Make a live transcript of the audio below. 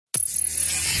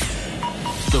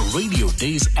Radio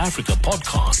Days Africa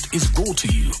podcast is brought to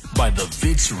you by the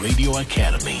Wits Radio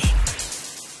Academy.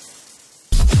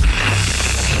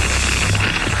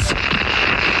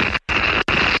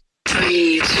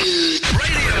 Is it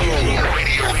recording?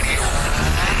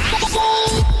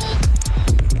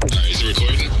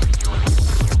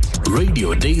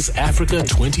 Radio Days Africa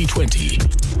 2020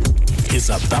 is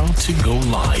about to go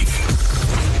live.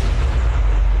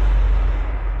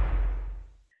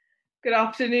 Good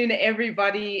afternoon,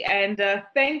 everybody, and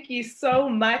thank you so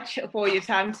much for your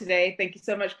time today. Thank you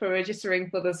so much for registering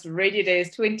for this Radio Days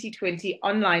 2020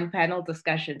 online panel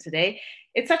discussion today.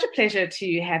 It's such a pleasure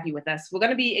to have you with us. We're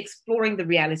going to be exploring the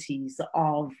realities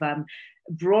of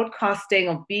broadcasting,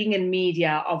 of being in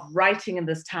media, of writing in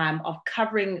this time, of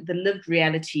covering the lived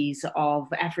realities of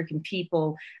African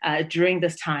people during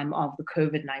this time of the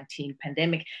COVID-19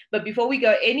 pandemic. But before we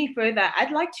go any further,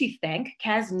 I'd like to thank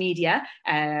Kaz Media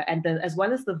as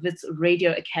well as the Wits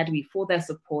Radio Academy for their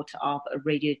support of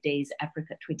Radio Days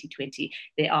Africa 2020.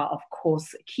 They are, of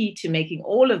course, key to making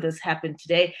all of this happen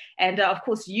today. And of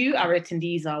course, you, our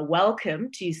attendees, are welcome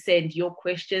to send your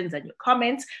questions and your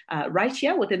comments right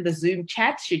here within the Zoom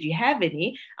chat, should you have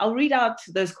any. I'll read out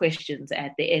those questions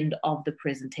at the end of the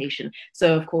presentation.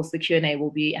 So, of course, the Q&A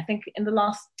will be, I think, in the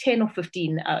last 10 or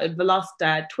 15, the last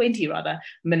 20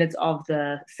 minutes of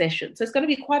the session. So it's going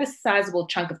to be quite a sizable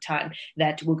chunk of time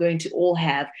that we're going to all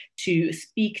have to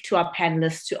speak to our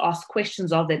panelists, to ask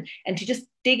questions of them, and to just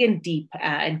dig in deep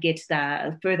and get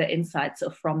the further insights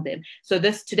from them. So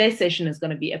today's session is going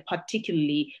to be a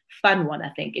particularly fun one, I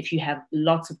think, if you have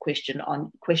lots of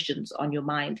questions on your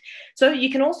mind. So you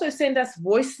can also send us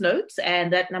voice notes,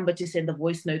 and that number to send the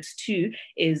voice notes to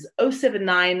is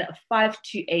 079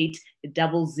 528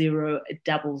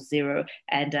 0000.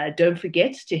 And don't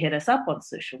forget to hit us up on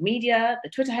social media. The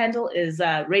Twitter handle is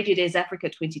Radio Days Africa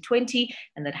 2020,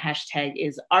 and that hashtag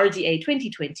is RDA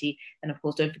 2020. And of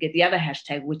course, don't forget the other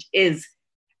hashtag, which is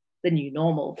the new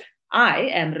normal. I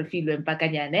am Refilo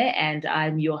Mpakanyane, and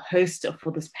I'm your host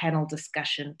for this panel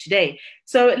discussion today.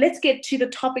 So let's get to the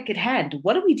topic at hand.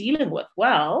 What are we dealing with?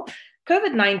 Well,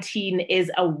 COVID-19 is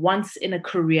a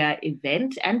once-in-a-career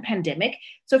event and pandemic.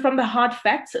 So from the hard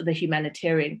facts, the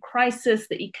humanitarian crisis,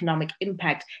 the economic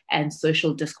impact, and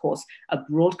social discourse, a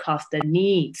broadcaster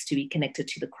needs to be connected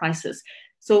to the crisis.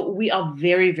 So we are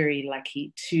very, very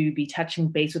lucky to be touching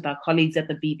base with our colleagues at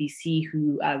the BBC,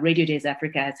 who Radio Days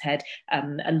Africa has had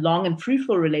a long and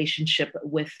fruitful relationship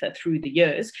with through the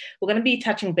years. We're going to be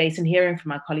touching base and hearing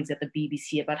from our colleagues at the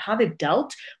BBC about how they've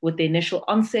dealt with the initial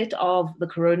onset of the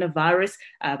coronavirus,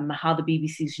 how the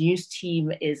BBC's news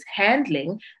team is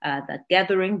handling the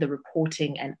gathering, the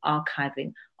reporting and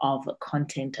archiving of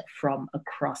content from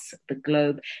across the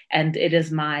globe. And it is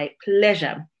my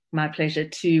pleasure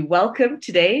to welcome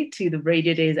today to the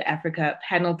Radio Days Africa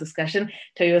panel discussion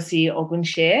Toyosi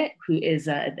Ogunshe, who is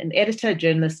an editor,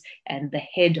 journalist, and the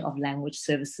head of language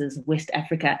services West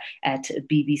Africa at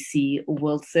BBC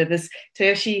World Service.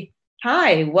 Toyosi,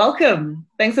 hi, welcome.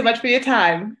 Thanks so much for your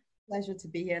time. Pleasure to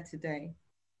be here today.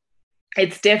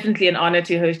 It's definitely an honor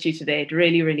to host you today. It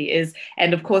really, really is.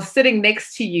 And of course, sitting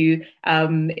next to you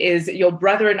is your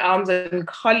brother in arms and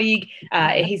colleague,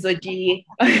 Ehizoji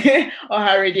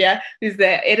Oharidia, who's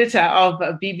the editor of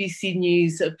BBC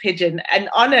News Pidgin. An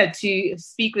honor to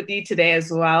speak with you today as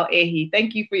well, Ehi.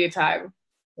 Thank you for your time.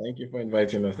 Thank you for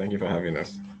inviting us. Thank you for having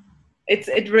us.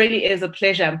 It really is a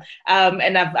pleasure.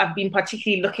 And I've been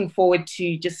particularly looking forward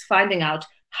to just finding out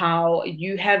how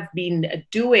you have been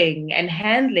doing and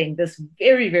handling this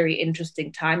very, very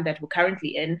interesting time that we're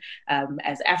currently in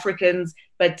as Africans,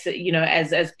 but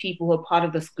as people who are part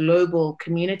of this global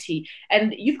community.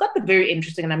 And you've got the very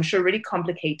interesting and I'm sure really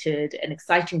complicated and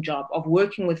exciting job of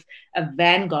working with a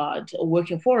vanguard or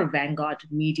working for a vanguard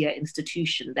media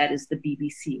institution, that is the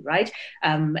BBC, right?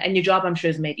 And your job, I'm sure,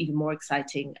 is made even more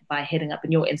exciting by heading up,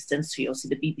 in your instance, to also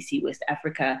the BBC West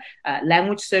Africa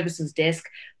Language Services Desk.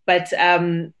 But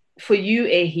for you,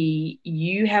 Ehi,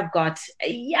 you have got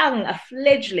a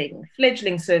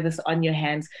fledgling service on your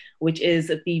hands, which is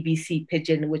a BBC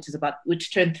Pidgin,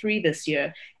 which turned 3 this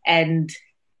year. And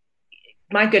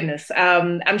my goodness,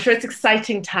 I'm sure it's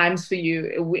exciting times for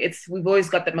you. We've always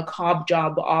got the macabre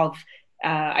job of,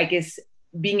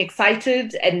 being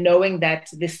excited and knowing that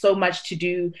there's so much to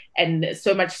do and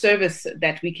so much service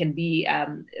that we can be,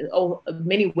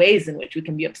 many ways in which we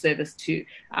can be of service to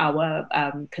our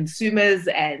consumers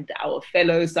and our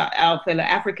fellow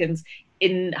Africans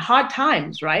in hard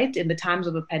times, right? In the times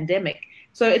of a pandemic.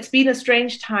 So it's been a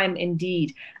strange time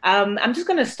indeed. I'm just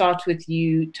going to start with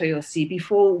you, Toyosi,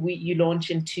 before you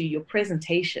launch into your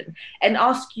presentation and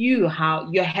ask you how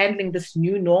you're handling this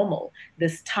new normal,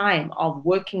 this time of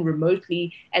working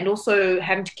remotely, and also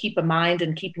having to keep a mind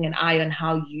and keeping an eye on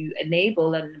how you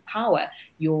enable and empower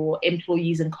your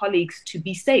employees and colleagues to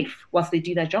be safe whilst they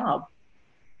do their job.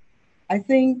 I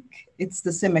think it's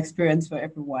the same experience for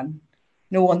everyone.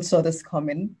 No one saw this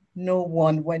coming. No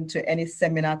one went to any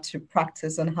seminar to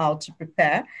practice on how to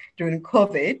prepare during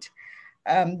COVID.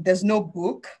 There's no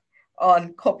book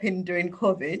on coping during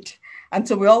COVID. And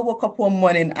so we all woke up one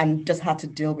morning and just had to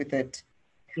deal with it.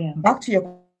 Yeah. Back to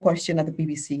your question at the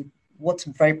BBC, what's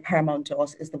very paramount to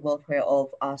us is the welfare of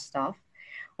our staff.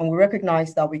 And we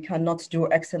recognize that we cannot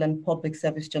do excellent public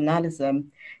service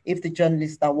journalism if the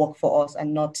journalists that work for us are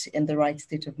not in the right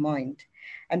state of mind.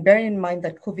 And bearing in mind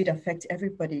that COVID affects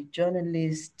everybody,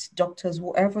 journalists, doctors,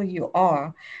 whoever you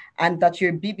are, and that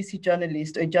you're a BBC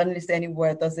journalist or a journalist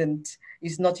anywhere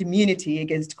is not immunity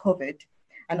against COVID.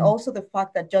 And also the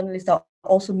fact that journalists are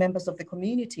also members of the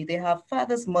community. They have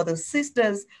fathers, mothers,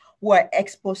 sisters who are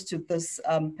exposed to this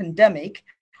pandemic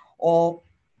or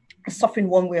suffering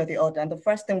one way or the other. And the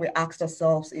first thing we asked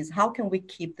ourselves is, how can we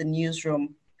keep the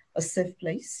newsroom a safe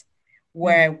place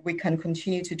where we can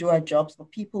continue to do our jobs, but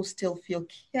people still feel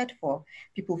cared for,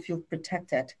 people feel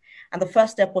protected? And the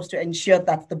first step was to ensure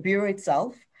that the Bureau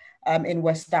itself in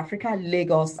West Africa,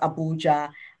 Lagos,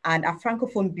 Abuja, and a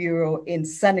Francophone Bureau in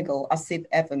Senegal are safe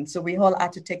haven. So we all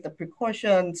had to take the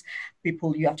precautions.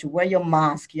 People, you have to wear your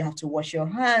mask, you have to wash your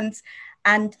hands.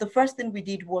 And the first thing we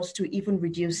did was to even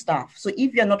reduce staff. So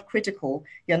if you're not critical,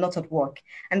 you're not at work.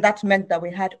 And that meant that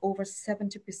we had over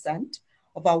 70%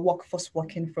 of our workforce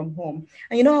working from home.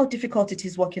 And you know how difficult it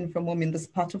is working from home in this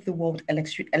part of the world,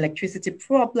 electricity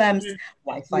problems,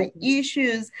 Wi-Fi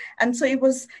issues. And so it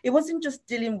wasn't just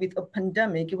dealing with a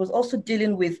pandemic, it was also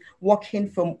dealing with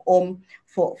working from home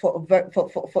for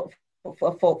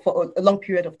a long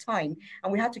period of time.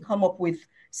 And we had to come up with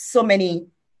so many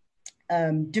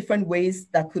different ways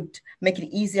that could make it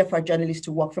easier for journalists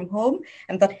to work from home,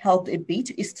 and that helped a bit.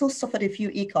 It still suffered a few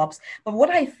hiccups, but what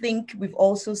I think we've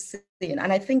also seen,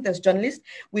 and I think as journalists,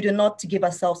 we do not give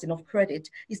ourselves enough credit,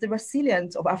 is the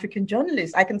resilience of African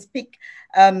journalists. I can speak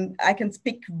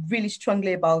really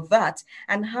strongly about that,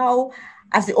 and how,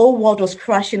 as the old world was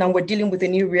crashing and we're dealing with a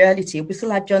new reality, we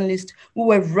still had journalists who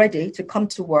were ready to come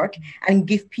to work and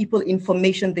give people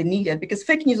information they needed, because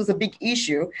fake news was a big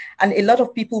issue. And a lot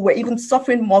of people were even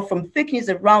suffering more from fake news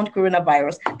around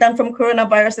coronavirus than from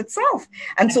coronavirus itself.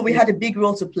 And so we had a big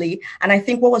role to play. And I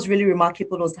think what was really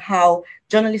remarkable was how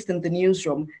journalists in the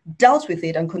newsroom dealt with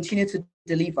it and continue to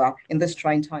deliver in these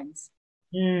trying times.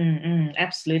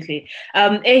 Absolutely.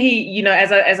 Ehi,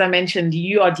 as I mentioned,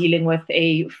 you are dealing with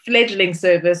a fledgling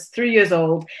service, 3 years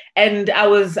old, and I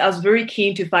was very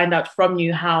keen to find out from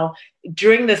you how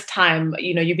during this time,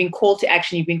 you've been called to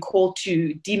action, you've been called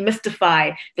to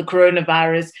demystify the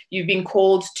coronavirus, you've been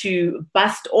called to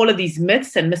bust all of these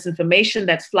myths and misinformation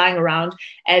that's flying around.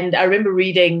 And I remember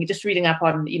reading up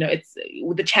on, it's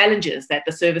the challenges that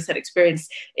the service had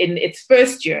experienced in its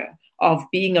first year of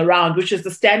being around, which is the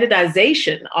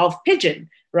standardization of Pidgin,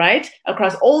 right,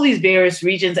 across all these various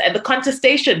regions, and the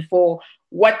contestation for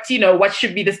what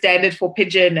should be the standard for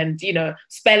Pidgin, and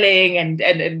spelling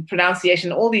and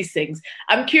pronunciation, all these things.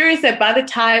 I'm curious that if by the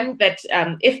time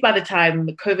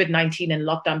COVID-19 and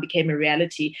lockdown became a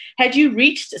reality, had you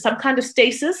reached some kind of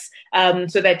stasis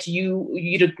so that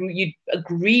you'd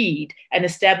agreed and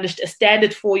established a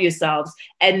standard for yourselves,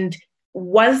 and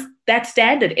was that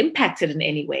standard impacted in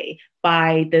any way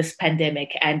by this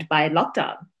pandemic and by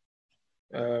lockdown?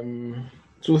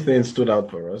 Two things stood out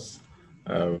for us.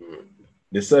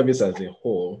 The service as a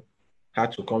whole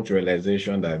had to come to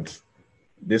realization that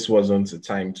this wasn't a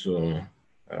time to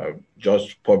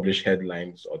just publish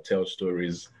headlines or tell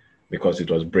stories because it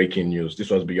was breaking news. This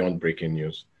was beyond breaking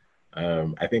news.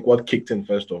 I think what kicked in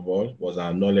first of all was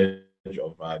our knowledge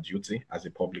of our duty as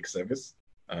a public service.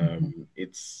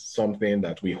 It's something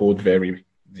that we hold very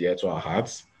dear to our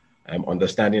hearts,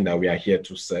 understanding that we are here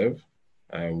to serve.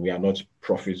 We are not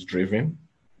profits driven.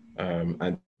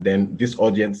 And then these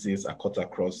audiences are cut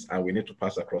across, and we need to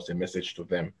pass across a message to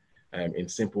them in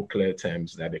simple, clear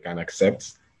terms that they can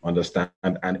accept, understand,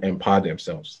 and empower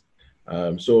themselves.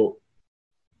 So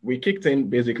we kicked in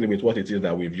basically with what it is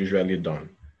that we've usually done.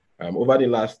 Over the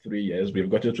last 3 years, we've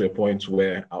gotten to a point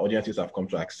where our audiences have come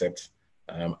to accept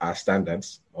our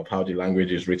standards of how the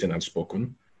language is written and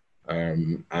spoken.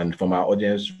 And from our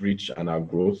audience reach and our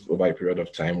growth over a period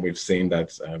of time, we've seen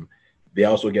that they're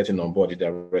also getting on board with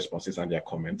their responses and their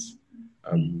comments.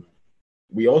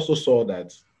 We also saw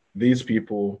that these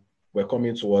people were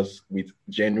coming to us with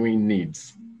genuine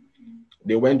needs.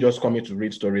 They weren't just coming to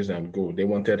read stories and go. They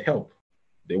wanted help.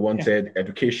 They wanted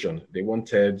education. They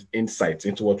wanted insights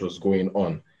into what was going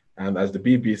on. And as the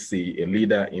BBC, a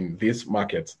leader in this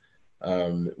market,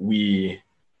 we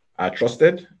are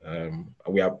trusted.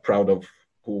 We are proud of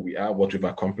who we are, what we've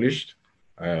accomplished.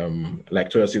 Like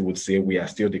Toyosi would say, we are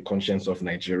still the conscience of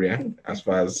Nigeria as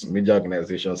far as media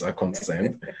organizations are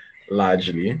concerned,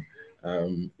 largely.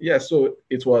 So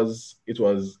it was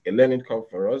a learning curve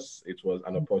for us. It was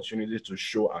an opportunity to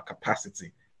show our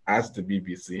capacity as the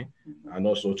BBC and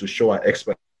also to show our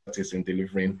expertise in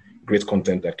delivering great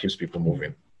content that keeps people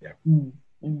moving. Yeah.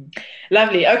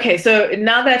 Lovely. Okay, so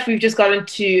now that we've just gotten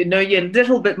to know you a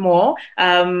little bit more,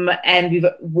 and we've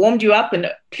warmed you up,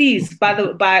 and please,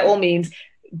 by all means,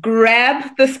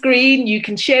 grab the screen. You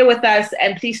can share with us,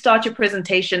 and please start your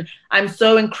presentation. I'm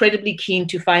so incredibly keen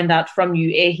to find out from you,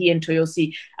 Ehi and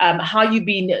Toyosi, how you've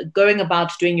been going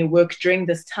about doing your work during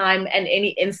this time, and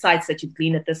any insights that you've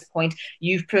gleaned at this point.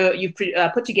 You've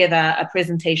put together a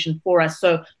presentation for us,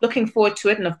 so looking forward to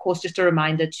it. And of course, just a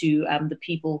reminder to the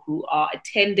people who are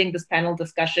attending this panel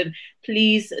discussion,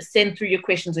 please send through your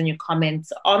questions and your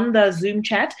comments on the Zoom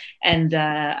chat, and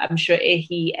I'm sure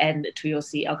Ehi and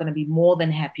Toyosi are going to be more than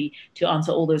happy to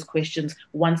answer all those questions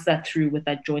once they're through with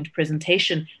that joint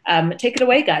presentation. Take it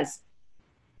away, guys.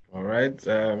 All right.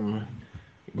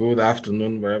 Good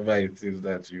afternoon, wherever it is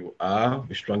that you are.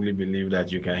 We strongly believe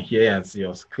that you can hear and see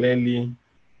us clearly.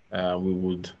 We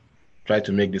would try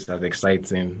to make this as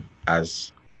exciting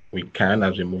as we can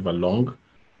as we move along.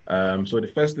 So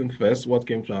the first thing first, what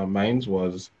came to our minds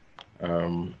was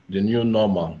the new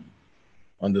normal,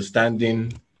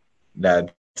 understanding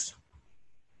that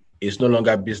it's no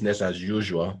longer business as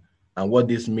usual. And what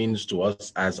this means to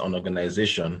us as an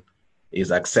organization is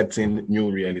accepting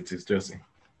new realities. Josie.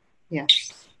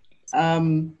 Yes.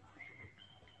 As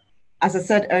I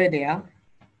said earlier,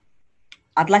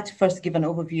 I'd like to first give an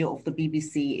overview of the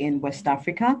BBC in West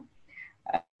Africa.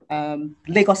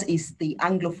 Lagos is the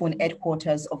Anglophone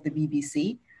headquarters of the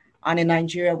BBC. And in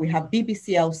Nigeria, we have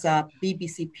BBC Hausa,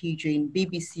 BBC Pidgin,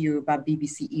 BBC Yoruba,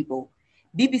 BBC Igbo.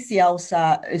 BBC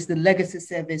Hausa is the legacy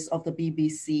service of the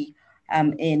BBC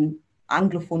in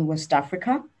Anglophone West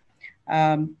Africa.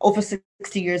 Over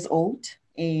 60 years old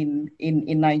in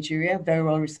Nigeria, very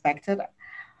well respected.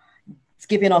 It's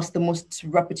given us the most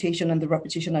reputation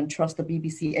and trust the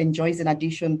BBC enjoys, in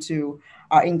addition to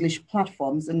our English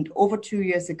platforms. And over 3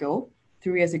 years ago,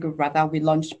 we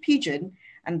launched Pidgin.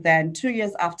 And then 2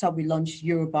 years after, we launched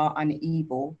Yoruba and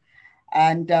Igbo.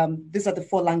 And these are the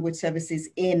 4 language services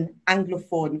in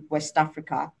Anglophone West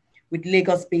Africa, with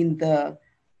Lagos being the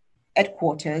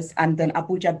headquarters and then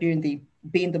Abuja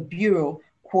being the bureau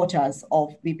quarters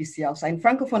of BBC Hausa. In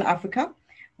Francophone Africa,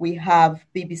 we have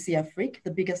BBC Afrique.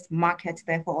 The biggest market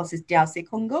there for us is DRC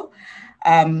Congo,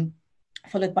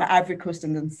 followed by Ivory Coast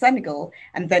and then Senegal.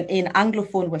 And then in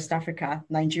Anglophone West Africa,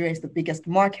 Nigeria is the biggest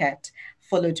market,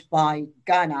 followed by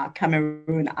Ghana,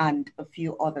 Cameroon, and a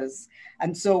few others.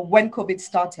 And so when COVID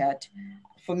started,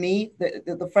 for me,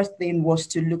 the first thing was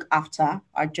to look after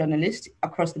our journalists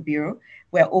across the bureau.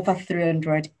 We're over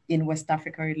 300 in West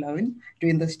Africa alone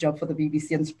doing this job for the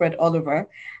BBC and spread all over.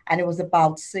 And it was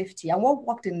about safety. And what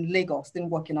worked in Lagos didn't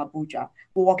work in Abuja.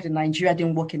 What worked in Nigeria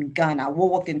didn't work in Ghana.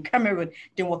 What worked in Cameroon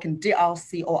didn't work in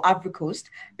DRC or Ivory Coast,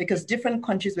 because different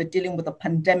countries were dealing with a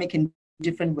pandemic in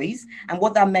different ways. And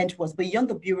what that meant was, beyond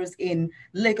the bureaus in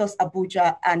Lagos,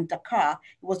 Abuja, and Dakar,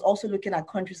 it was also looking at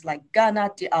countries like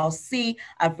Ghana, DRC,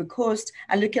 Ivory Coast,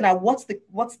 and looking at what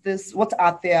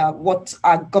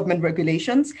are government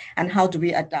regulations and how do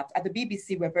we adapt. At the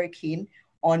BBC, we're very keen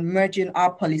on merging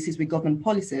our policies with government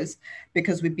policies,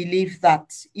 because we believe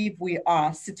that if we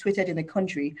are situated in a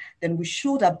country, then we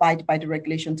should abide by the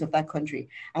regulations of that country.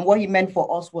 And what he meant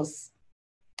for us was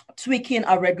tweaking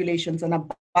our regulations and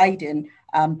abiding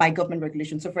by government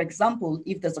regulations. So for example,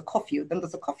 if there's a curfew, then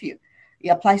there's a curfew. It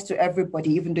applies to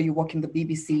everybody, even though you work in the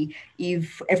BBC.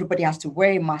 If everybody has to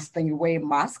wear a mask, then you wear a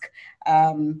mask.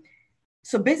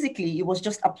 So basically, it was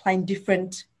just applying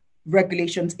different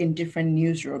regulations in different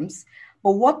newsrooms.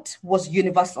 But what was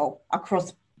universal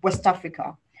across West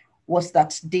Africa was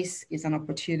that this is an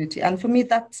opportunity. And for me,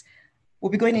 that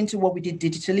we'll be going into what we did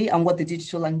digitally and what the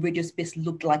digital and radio space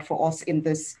looked like for us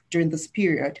during this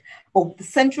period. But the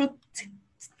central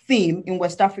theme in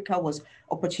West Africa was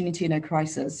opportunity in a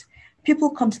crisis.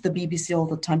 People come to the BBC all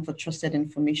the time for trusted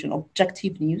information,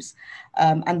 objective news.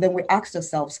 And then we asked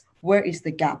ourselves, where is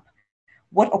the gap?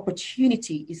 What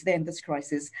opportunity is there in this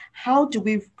crisis? How do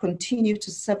we continue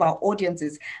to serve our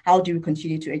audiences? How do we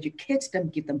continue to educate them,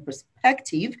 give them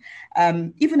perspective,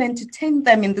 even entertain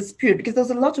them in this period? Because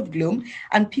there's a lot of gloom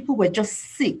and people were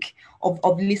just sick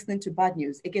of listening to bad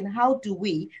news. Again, how do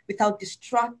we, without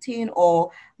distracting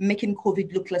or making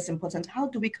COVID look less important, how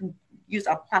do we use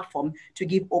our platform to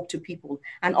give hope to people?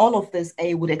 And all of this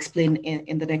I would explain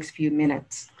in the next few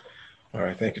minutes. All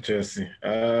right, thank you, Chelsea.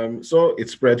 So it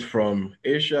spread from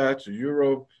Asia to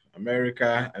Europe,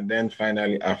 America, and then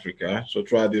finally Africa. So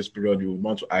throughout this period, we would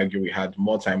want to argue we had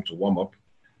more time to warm up,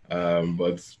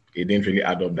 but it didn't really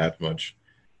add up that much.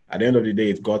 At the end of the day,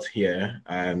 it got here,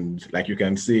 and like you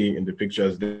can see in the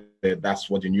pictures, that's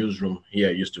what the newsroom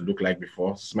here used to look like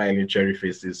before. Smiling, cherry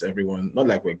faces, everyone, not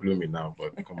like we're gloomy now,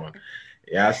 but come on.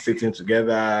 Yeah, sitting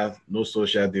together, no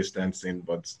social distancing,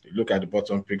 but you look at the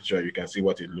bottom picture, you can see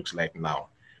what it looks like now.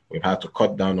 We've had to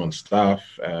cut down on staff,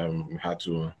 we had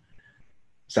to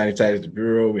sanitize the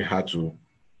bureau, we had to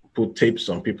put tapes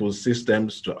on people's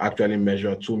systems to actually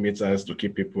measure 2 meters to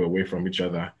keep people away from each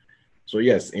other. So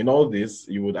yes, in all this,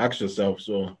 you would ask yourself,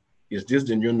 so is this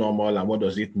the new normal and what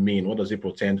does it mean? What does it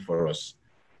portend for us?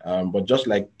 But just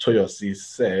like Toyosi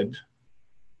said,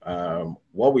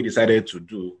 what we decided to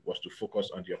do was to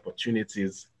focus on the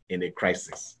opportunities in a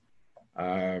crisis.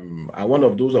 And one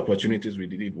of those opportunities we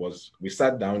did was we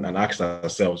sat down and asked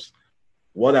ourselves,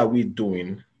 what are we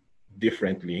doing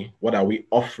differently? What are we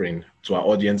offering to our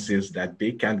audiences that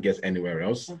they can't get anywhere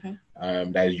else,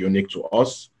 that is unique to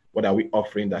us? What are we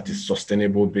offering that is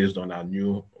sustainable based on our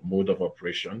new mode of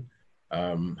operation?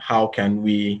 How can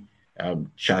we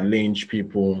challenge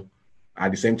people,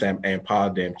 at the same time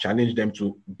empower them, challenge them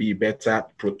to be better,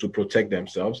 to protect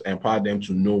themselves, empower them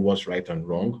to know what's right and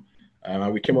wrong?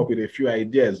 And we came up with a few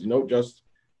ideas, just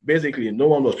basically no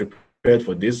one was prepared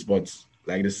for this, but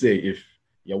like they say, if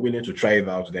you're willing to try it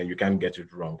out, then you can't get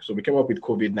it wrong. So we came up with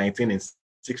COVID-19 in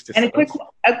 60 and seconds.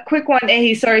 a quick one,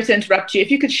 Ehi, sorry to interrupt you. If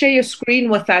you could share your screen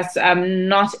with us, I'm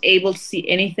not able to see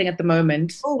anything at the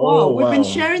moment. Oh, wow. We've been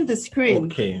sharing the screen.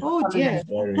 Okay. Oh, dear.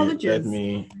 Sorry. Apologies. Let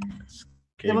me...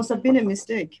 Okay. There must have been a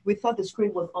mistake. We thought the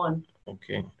screen was on.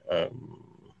 Okay.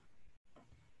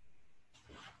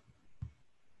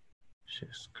 Share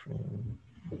screen.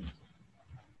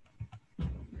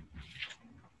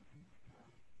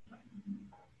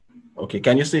 Okay,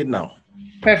 can you see it now?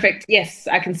 Perfect. Yes,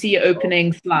 I can see your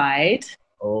opening slide.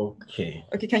 Okay.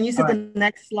 Okay, can you see the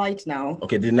next slide now?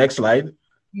 Okay, the next slide.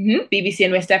 BBC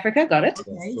in West Africa, got it.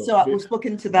 Okay, so we've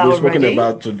spoken to that already. We've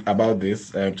spoken about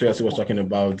this. Toyosi was talking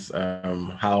about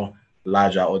how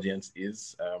large our audience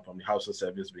is. From the Hausa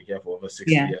service, we're here for over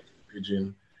 60 years.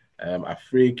 Pidgin,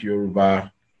 Afrik,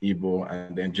 Yoruba, Igbo,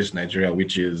 and then Just Nigeria,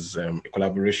 which is a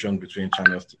collaboration between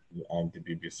Channels TV and the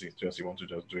BBC. Just you want to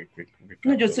just do a quick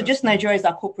no, Just Nigeria is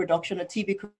a co-production, a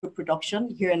TV co-production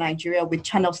here in Nigeria with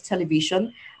Channels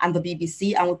Television and the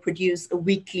BBC, and we produce a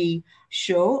weekly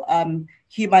show,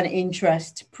 human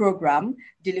interest program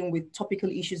dealing with topical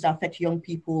issues that affect young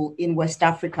people in West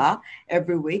Africa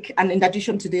every week. And in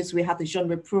addition to this, we have the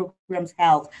genre programs,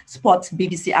 health, sports,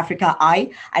 BBC Africa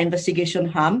Eye, our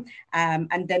investigation arm,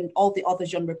 and then all the other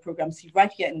genre programs right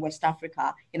here in West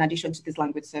Africa, in addition to these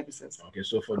language services. Okay,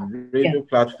 so for the radio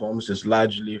platforms, it's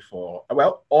largely for,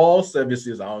 well, all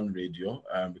services are on radio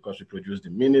because we produce the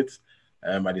minutes.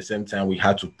 At the same time, we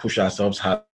had to push ourselves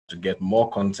hard to get more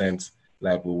content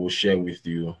like we will share with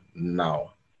you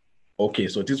now. Okay,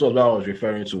 so this was what I was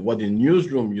referring to, what the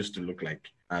newsroom used to look like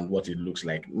and what it looks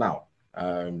like now.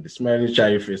 The smiling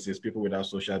cherry faces, people without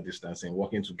social distancing,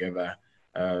 working together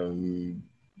in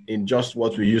just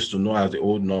what we used to know as the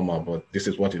old normal, but this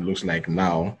is what it looks like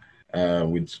now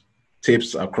with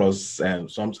tapes across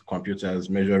some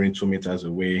computers measuring 2 meters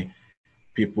away,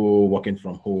 people working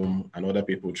from home and other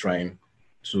people trying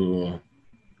to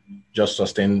just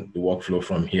sustain the workflow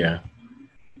from here.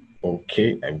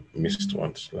 Okay, I missed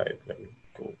one slide. Let me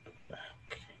go back.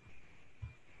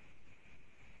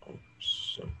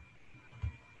 So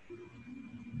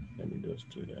let me just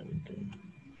do that again.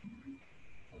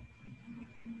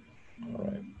 All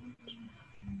right.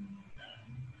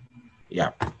 Yeah.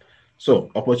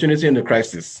 So opportunity in the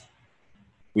crisis.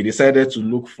 We decided to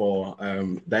look for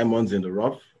diamonds in the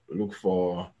rough, look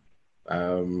for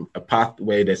a path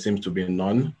where there seems to be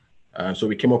none. So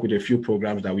we came up with a few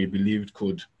programs that we believed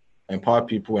could empower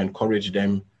people, encourage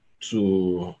them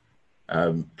to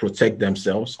protect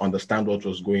themselves, understand what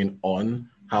was going on,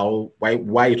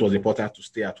 why it was important to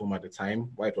stay at home at the time,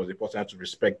 why it was important to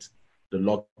respect the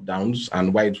lockdowns,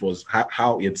 and why it was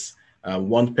how it's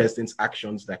one person's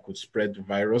actions that could spread the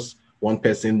virus, one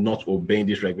person not obeying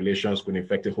these regulations could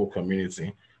infect the whole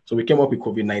community. So we came up with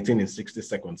COVID-19 in 60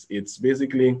 seconds. It's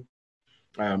basically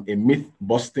a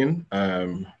myth-busting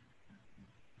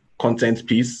content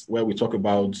piece where we talk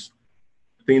about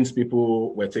things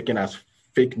people were taking as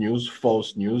fake news,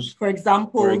 false news. For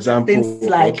example, things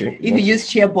like if you use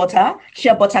shea butter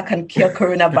can cure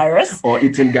coronavirus. Or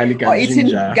eating garlic and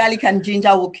ginger. Garlic and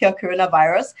ginger will cure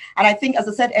coronavirus. And I think, as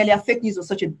I said earlier, fake news was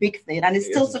such a big thing, and it's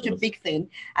still such a big thing.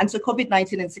 And so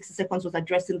COVID-19 in 60 seconds was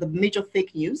addressing the major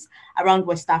fake news around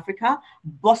West Africa,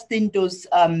 busting those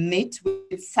myths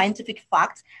with scientific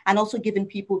facts, and also giving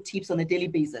people tips on a daily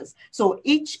basis. So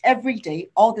every day,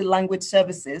 all the language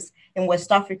services in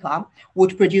West Africa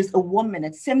would produce a 1-minute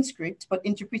same script, but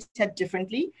interpreted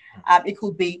differently. It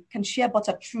could be, can shea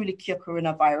butter truly cure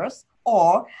coronavirus?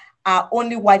 Or are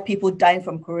only white people dying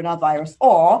from coronavirus?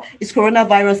 Or is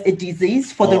coronavirus a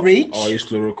disease for the rich? Or is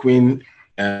chloroquine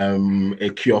a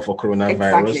cure for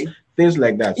coronavirus? Exactly. Things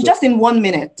like that. So just in 1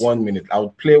 minute. 1 minute. I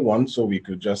would play one so we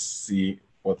could just see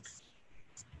what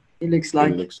it looks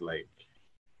like.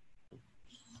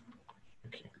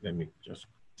 Okay, let me just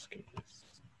escape this.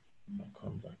 I'll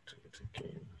come back to it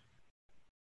again.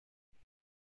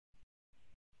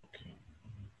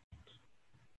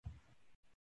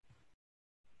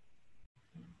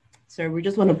 So we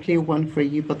just want to play one for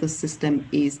you, but the system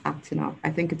is acting up. I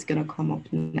think it's going to come up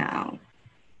now.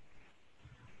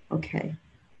 Okay.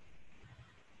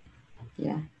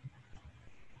 Yeah.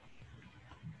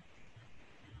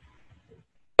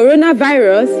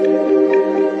 Coronavirus,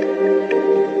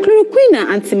 chloroquine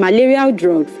are anti-malarial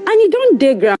drugs, and you don't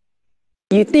dey ground.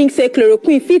 You think say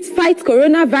chloroquine fit fight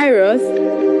coronavirus?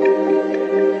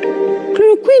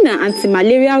 Chloroquine are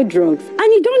anti-malarial drugs, and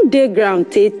you don't dey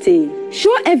ground tey.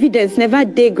 Show evidence never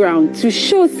dey ground to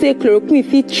show say chloroquine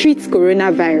fit treat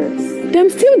coronavirus. Them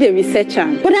still dey research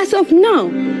am, but as of now,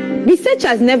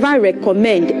 researchers never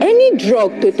recommend any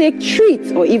drug to take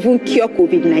treat or even cure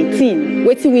COVID-19.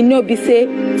 Wetin we know be say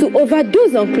to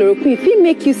overdose on chloroquine fit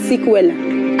make you sick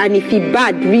wella. And if it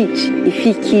bad reach, it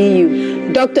fit kill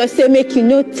you. Doctors say make you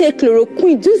no take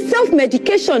chloroquine, do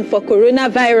self-medication for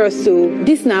coronavirus. So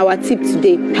this na our tip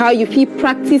today, how you fit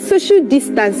practice social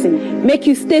distancing. Make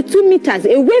you stay 2 meters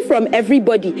away from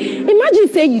everybody. Imagine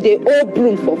say you dey hold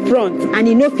broom for front and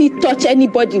you no fit touch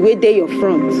anybody wey dey your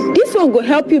front. This one go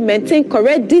help you maintain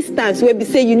correct distance wey be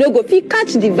say you no go fit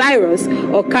catch the virus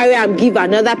or carry am give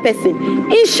another person.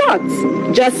 In short,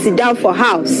 just sit down for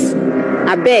house.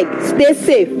 Abeg, stay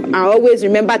safe and always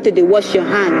remember to dey wash your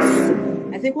hands.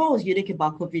 I think what was unique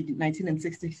about COVID-19 in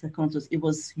 60 seconds was it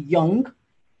was young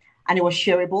and it was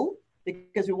shareable,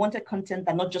 because we wanted content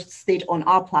that not just stayed on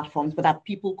our platforms, but that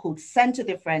people could send to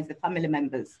their friends, their family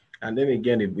members. And then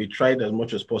again, we tried as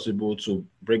much as possible to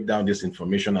break down this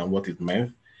information and what it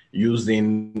meant,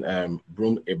 using a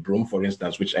broom, for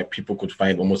instance, which people could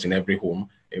find almost in every home.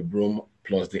 A broom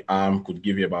plus the arm could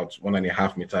give you about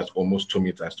 1.5 meters, almost 2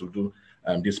 meters to do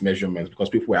these measurements, because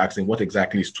people were asking what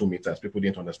exactly is 2 meters. People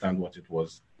didn't understand what it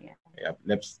was. Yeah.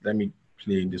 Let me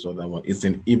play this other one. It's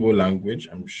in Igbo language.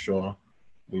 I'm sure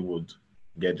we would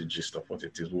get the gist of what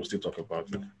it is. We'll still talk about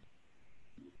it.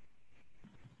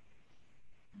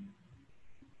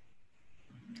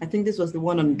 I think this was the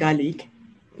one on garlic.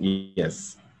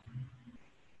 Yes.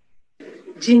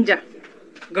 Ginger,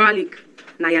 garlic,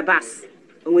 na yabasị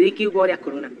onwere ike ịgwọ ọrịa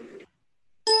corona.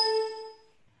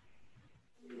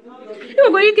 Ị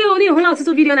nwekwara ike ịhụ n'ihu na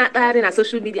ọtụtụ vidiyo na-akpagharị na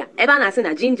social media ebe a na-asị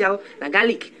na ginger na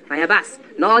garlic na yabasị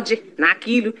na ọjị na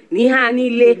aka ilu na ihe a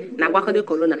niile na-agwakọdo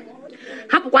corona.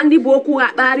 Hapụkwa ndị bụ okwu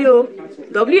akpagharị o.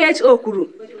 WHO kwuru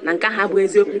na nke ha bụ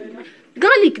eziokwu.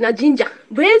 Garlic na ginger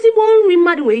bụ ezigbo nri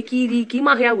mmadụ nwere ike iri ike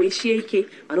ime ahụ ya wee sie ike,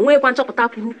 mana nwekwa nchọpụta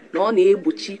kwuru na ọ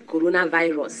na-egbochi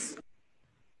coronavirus.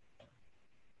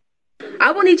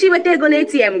 Ọ bụ na ichi weta ego na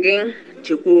ATM gị,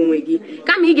 chekwa onwe gị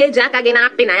kama ị ga-eji aka gị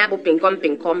na-apị na ya bụ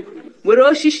pinkom were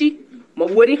osisi ma ọ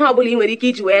bụ were ihe ọ bụla ị nwere ike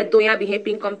iji wee dụ ya bụ ihe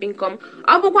pinkom.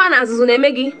 Ọ bụkwa na azụzụ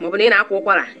na-eme gị ma ọ bụ na ị na-akwa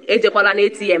ụkwara, ejekwala na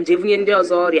ATM jee bunye ndị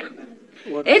ọzọ ọrịa.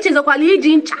 Echezokwala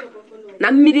iji ncha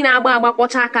na mmiri na-agba agba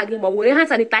kpọcha aka gị ma ọ bụ were hand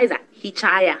sanitizer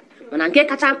hichaa ya, mana nke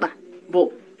kacha mkpa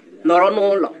bụ nọrọ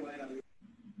n'ụlọ.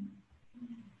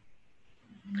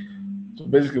 So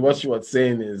basically what she was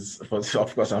saying is,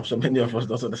 of course, I'm sure many of us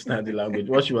don't understand the language.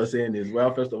 What she was saying is,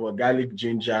 well, first of all, garlic,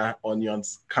 ginger,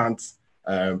 onions can't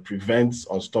prevent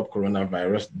or stop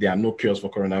coronavirus. There are no cures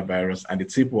for coronavirus. And the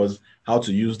tip was how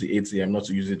to use the ATM, not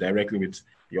to use it directly with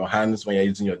your hands when you're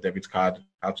using your debit card,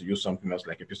 how to use something else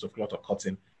like a piece of cloth or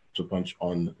cotton to punch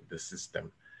on the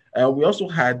system. We also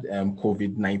had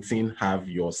COVID-19 have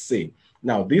your say.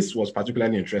 Now, this was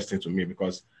particularly interesting to me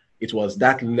because it was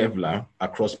that leveler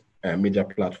across major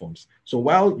platforms. So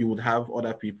while you would have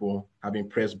other people having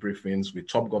press briefings with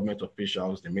top government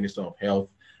officials, the Minister of Health,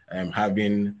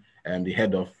 having the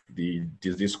head of the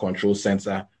Disease Control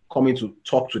Center coming to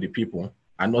talk to the people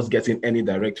and not getting any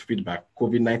direct feedback,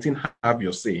 COVID-19 Have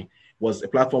Your Say was a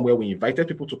platform where we invited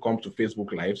people to come to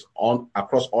Facebook Lives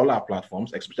across all our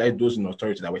platforms, especially those in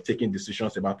authority that were taking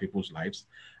decisions about people's lives.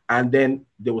 And then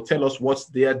they will tell us what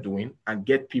they are doing and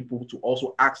get people to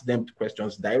also ask them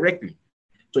questions directly.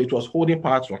 So it was holding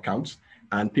power to account,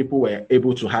 and people were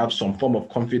able to have some form of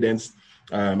confidence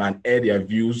and air their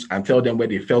views and tell them where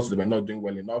they felt they were not doing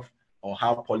well enough or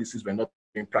how policies were not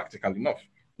being practical enough.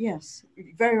 Yes,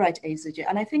 very right, ACJ.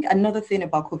 And I think another thing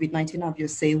about COVID-19, Have Your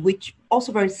Say, which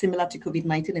also very similar to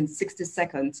COVID-19 in 60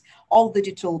 seconds, all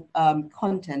digital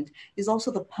content, is also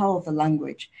the power of the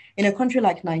language. In a country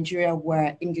like Nigeria,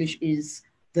 where English is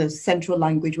the central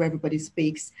language where everybody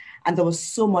speaks, and there was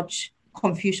so much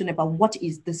confusion about what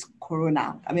is this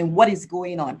corona. I mean, what is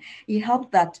going on? It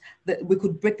helped that we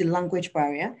could break the language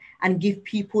barrier and give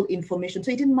people information.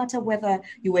 So it didn't matter whether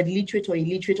you were literate or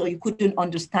illiterate or you couldn't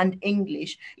understand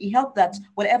English. It helped that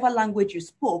whatever language you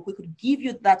spoke, we could give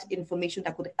you that information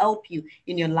that could help you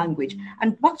in your language.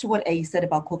 And back to what A said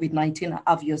about COVID-19,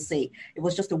 Have Your Say. It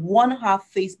was just a 1.5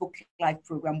 Facebook Live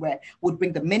program where we'd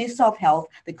bring the Minister of Health,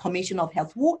 the Commissioner of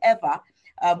Health, whoever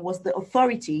was the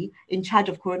authority in charge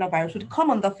of coronavirus would come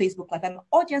on the Facebook Live, and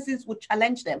audiences would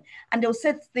challenge them. And they'll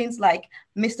say things like,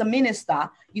 Mr. Minister,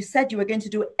 you said you were going to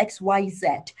do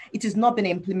XYZ. It has not been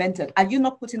implemented. Are you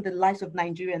not putting the lives of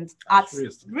Nigerians at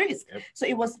risk? Yep. So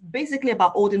it was basically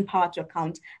about holding power to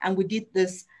account. And we did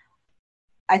this,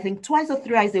 I think, twice or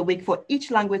thrice a week for each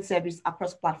language service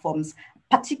across platforms,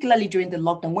 particularly during the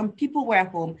lockdown when people were at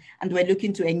home and were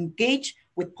looking to engage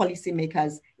with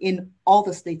policymakers in all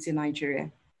the states in Nigeria,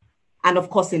 and of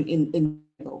course in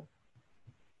all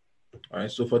right.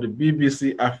 So for the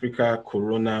BBC Africa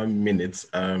Corona Minute,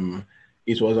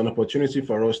 it was an opportunity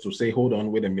for us to say, hold on,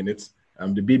 wait a minute.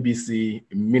 The BBC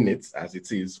Minute, as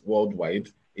it is worldwide,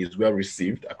 is well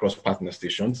received across partner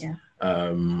stations,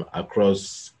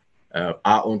 across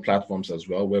our own platforms as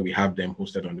well, where we have them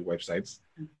hosted on the websites.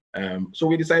 So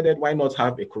we decided, why not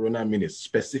have a Corona Minute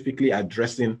specifically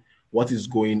addressing what is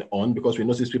going on, because we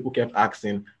noticed people kept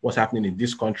asking what's happening in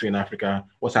this country in Africa,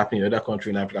 what's happening in another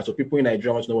country in Africa. So people in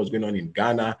Nigeria want to know what's going on in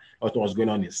Ghana, want to know what's going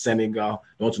on in Senegal,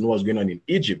 they want to know what's going on in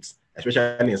Egypt,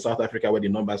 especially in South Africa, where the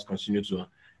numbers continue to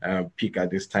peak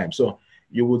at this time. So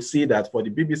you would see that for the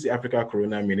BBC Africa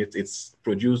Corona Minute, it's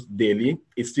produced daily.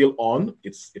 It's still on.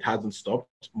 It hasn't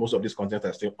stopped. Most of this content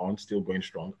are still on, still going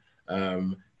strong.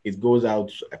 It goes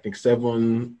out, I think,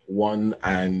 7, 1,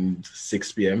 and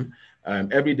 6 p.m.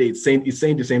 Every day it's saying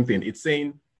the same thing. It's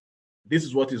saying, this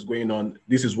is what is going on.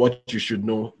 This is what you should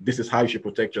know. This is how you should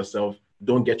protect yourself.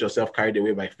 Don't get yourself carried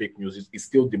away by fake news. It's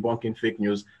still debunking fake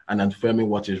news and affirming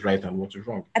what is right and what is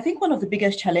wrong. I think one of the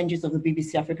biggest challenges of the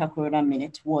BBC Africa Corona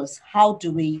Minute was, how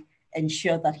do we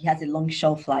ensure that he has a long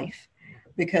shelf life?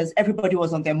 Because everybody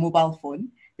was on their mobile phone.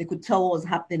 They could tell what was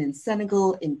happening in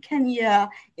Senegal, in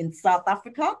Kenya, in South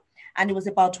Africa. And it was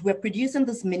about, we're producing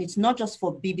this minute, not just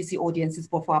for BBC audiences,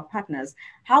 but for our partners.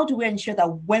 How do we ensure that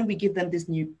when we give them this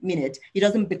new minute, it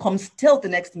doesn't become still the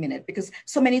next minute? Because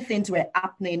so many things were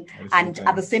happening. And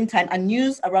at the same time,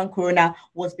 news around Corona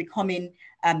was becoming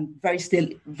very,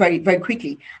 very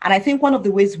quickly. And I think one of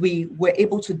the ways we were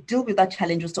able to deal with that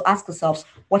challenge was to ask ourselves,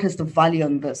 what is the value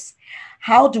in this?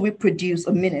 How do we produce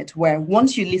a minute where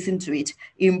once you listen to it,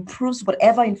 it improves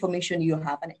whatever information you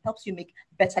have and it helps you make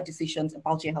better decisions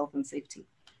about your health and safety?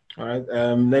 All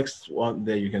right. Next one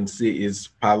there you can see is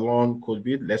Parlons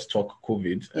COVID. Let's talk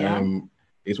COVID. Yeah.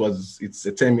 It's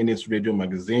a 10-minute radio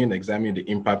magazine examining the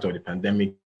impact of the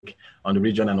pandemic on the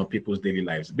region and on people's daily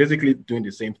lives. Basically doing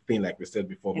the same thing like we said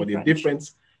before, but the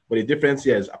difference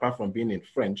here is, apart from being in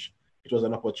French, it was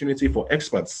an opportunity for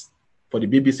experts, for the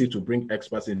BBC to bring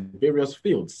experts in various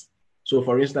fields. So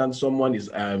for instance, someone is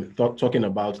talking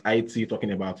about IT,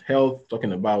 talking about health,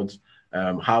 talking about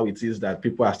how it is that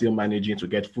people are still managing to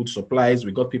get food supplies.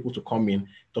 We got people to come in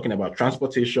talking about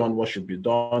transportation, what should be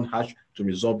done, how to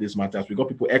resolve these matters. We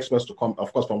got experts to come,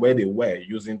 of course, from where they were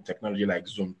using technology like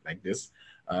Zoom, like this,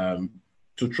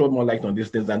 to throw more light on these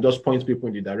things and just point people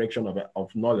in the direction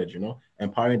of knowledge,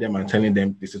 empowering them and telling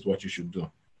them this is what you should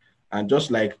do. And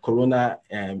just like Corona,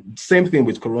 same thing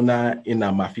with Corona in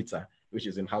Mafita, which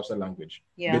is in Hausa language,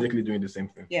 basically doing the same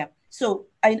thing. Yeah. So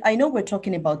I know we're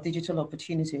talking about digital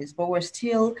opportunities, but we're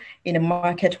still in a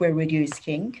market where radio is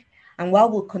king. And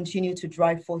while we'll continue to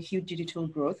drive for huge digital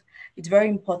growth, it's very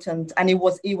important, and it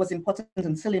was important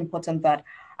and still important that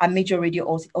and major radio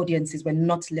audiences were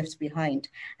not left behind.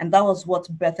 And that was what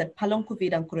birthed Palon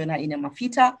COVID and Corona in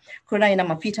Amafita. Corona in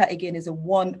Amafita, again, is a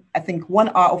 1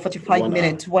 hour or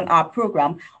 45-minute, 1 hour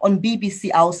program on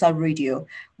BBC Hausa Radio,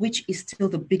 which is still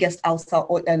the biggest Hausa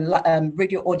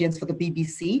radio audience for the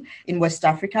BBC in West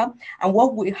Africa. And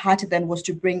what we had then was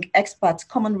to bring experts,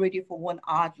 common radio for 1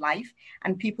 hour live,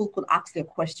 and people could ask their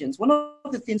questions. One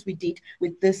of the things we did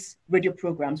with this radio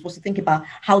programs was to think about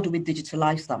how do we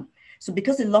digitalize them. So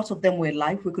because a lot of them were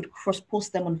live, we could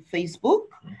cross-post them on Facebook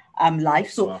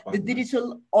live. So the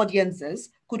digital audiences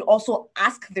could also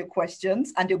ask their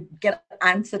questions and they get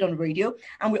answered on radio.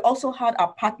 And we also had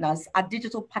our partners, our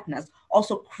digital partners,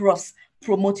 also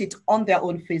cross-promote it on their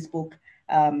own Facebook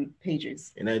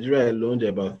pages. In Nigeria alone, there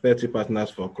are about 30 partners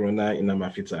for Corona in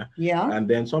Amafita. Yeah. And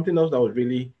then something else that was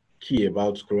really key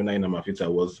about Corona in Amafita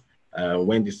was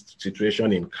when the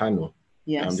situation in Kano,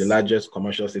 the largest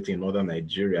commercial city in northern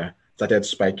Nigeria, started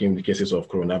spiking the cases of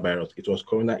coronavirus. It was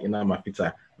Corona in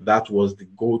Amafita that was the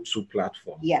go-to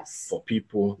platform for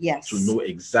people to know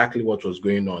exactly what was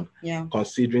going on,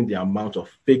 considering the amount of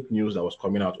fake news that was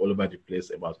coming out all over the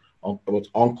place about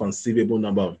unconceivable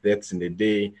number of deaths in a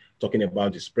day, talking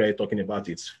about the spread, talking about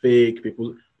it's fake,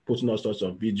 people putting all sorts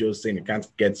of videos saying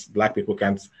black people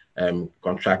can't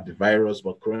contract the virus.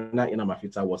 But Corona in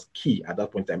Amafita was key at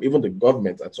that point in time. Even the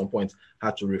government at some point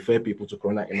had to refer people to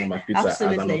Corona in Amafita as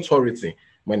an authority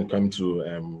when it came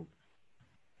to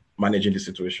managing the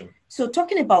situation. So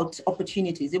talking about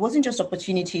opportunities, it wasn't just an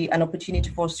opportunity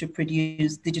for us to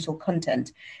produce digital content.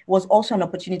 It was also an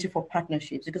opportunity for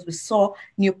partnerships, because we saw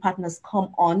new partners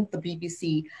come on the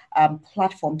BBC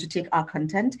platform to take our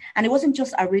content. And it wasn't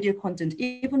just our radio content,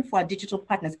 even for our digital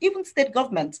partners, even state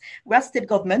governments. We have state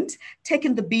government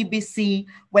taking the BBC,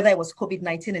 whether it was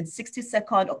COVID-19 in 60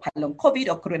 seconds or Palon COVID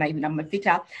or Corona in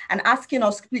Amafita, and asking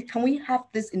us, can we have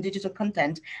this in digital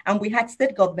content? And we had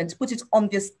state governments put it on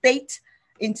their state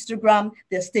Instagram,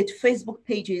 their state Facebook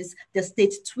pages, their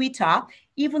state Twitter,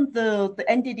 even the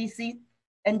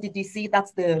NDDC,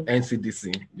 that's the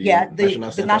NCDC,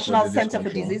 the National Center for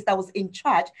Disease that was in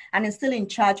charge and is still in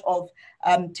charge of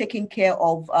taking care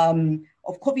of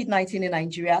COVID-19 in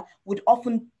Nigeria, would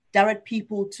often direct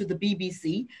people to the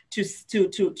BBC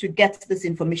to get this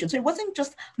information. So it wasn't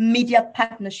just media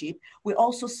partnership. We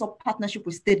also saw partnership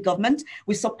with state government.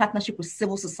 We saw partnership with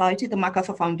civil society. The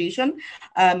MacArthur Foundation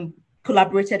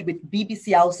collaborated with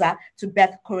BBC Hausa to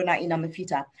birth Corona in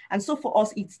Amafita. And so for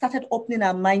us, it started opening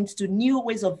our minds to new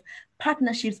ways of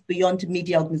partnerships beyond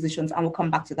media organizations. And we'll come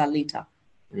back to that later.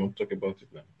 We won't talk about it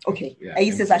now. Okay.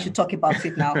 He says I should talk about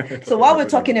it now. So while we're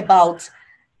talking about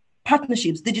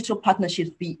partnerships, digital partnerships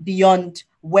beyond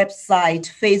website,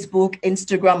 Facebook,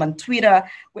 Instagram, and Twitter,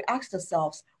 we asked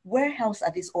ourselves, where else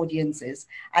are these audiences?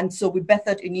 And so we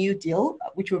birthed a new deal,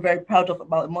 which we're very proud of,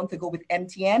 about a month ago with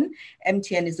MTN.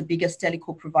 MTN is the biggest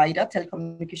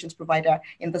telecommunications provider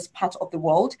in this part of the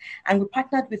world. And we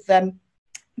partnered with them,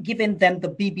 giving them the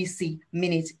BBC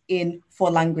Minute in 4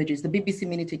 languages. The BBC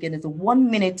Minute, again, is a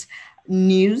 1-minute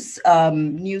news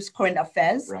current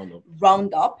affairs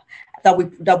roundup that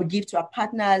we give to our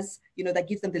partners, that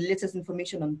gives them the latest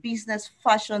information on business,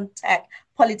 fashion, tech,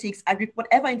 politics,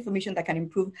 whatever information that can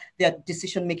improve their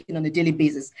decision making on a daily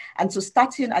basis. And so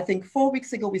starting, I think 4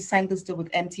 weeks ago, we signed this deal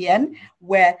with MTN,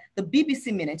 where the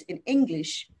BBC Minute in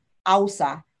English,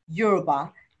 Hausa,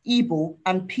 Yoruba, Igbo,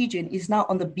 and Pidgin is now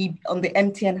on the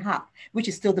MTN app, which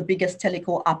is still the biggest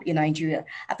telecom app in Nigeria.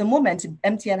 At the moment,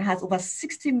 MTN has over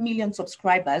 60 million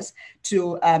subscribers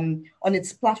on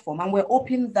its platform, and we're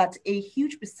hoping that a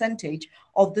huge percentage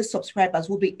of the subscribers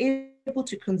will be able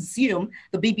to consume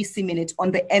the BBC Minute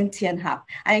on the MTN app.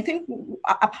 And I think,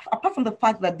 apart from the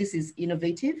fact that this is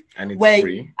innovative, and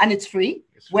it's free,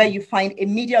 where you find a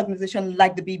media organization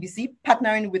like the BBC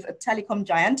partnering with a telecom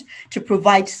giant to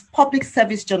provide public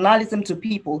service journalism to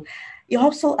people. It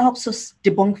also helps us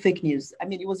debunk fake news. I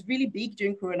mean, it was really big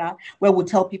during Corona, where we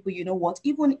tell people,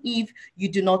 even if you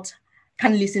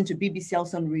can listen to BBC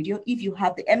Hausa on radio, if you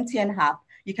have the MTN app,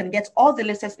 you can get all the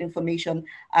latest information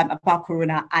about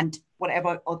Corona and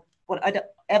whatever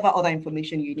other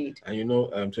information you need.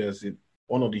 And Chelsea,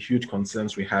 one of the huge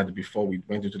concerns we had before we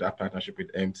went into that partnership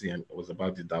with MTN was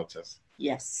about the doubters.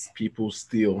 Yes. People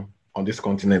still on this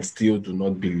continent still do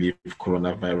not believe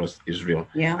coronavirus is real.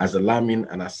 Yeah. As alarming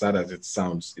and as sad as it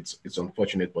sounds, it's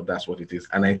unfortunate, but that's what it is.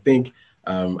 And I think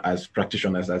as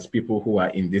practitioners, as people who are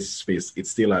in this space,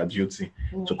 it's still our duty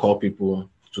to call people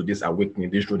to this awakening,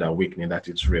 this rude awakening that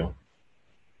it's real.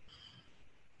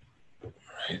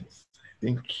 Right. I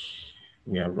think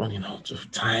we are running out of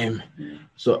time.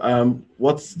 So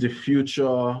what's the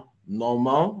future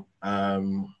normal?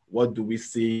 What do we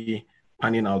see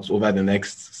panning out over the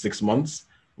next 6 months?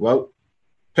 Well,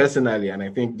 personally, and I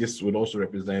think this would also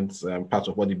represent part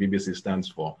of what the BBC stands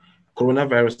for,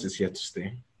 coronavirus is here to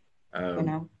stay.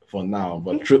 For now,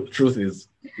 but truth is,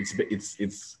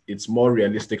 it's more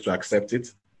realistic to accept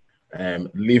it,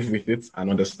 live with it, and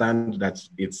understand that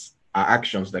it's our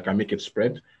actions that can make it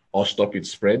spread or stop its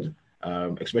spread.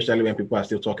 Especially when people are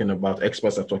still talking about,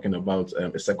 experts are talking about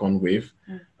a second wave.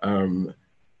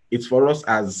 It's for us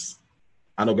as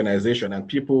an organization and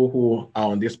people who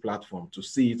are on this platform to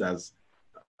see it as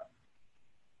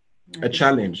a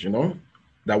challenge,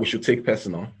 that we should take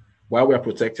personal while we're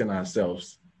protecting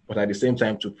ourselves, but at the same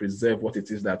time to preserve what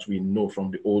it is that we know from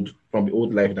the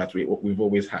old life that we've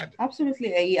always had.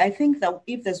 Absolutely. I think that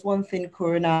if there's one thing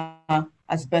Corona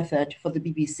has birthed for the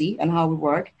BBC and how we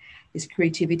work is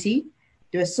creativity.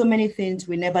 There are so many things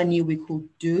we never knew we could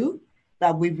do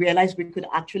that we realized we could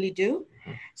actually do.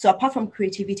 So apart from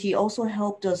creativity, it also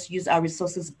helped us use our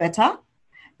resources better,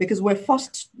 because we're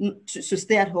forced to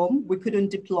stay at home. We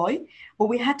couldn't deploy, but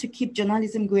we had to keep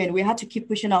journalism going. We had to keep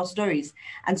pushing our stories.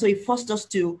 And so it forced us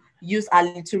to use our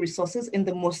little resources in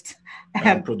the most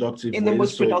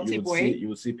productive way. You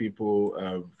will see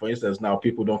people, for instance, now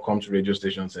people don't come to radio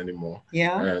stations anymore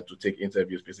to take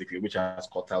interviews, basically, which has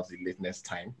cut out the lateness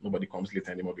time. Nobody comes late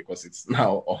anymore because it's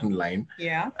now online.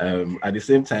 At the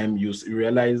same time, you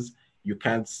realize you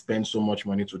can't spend so much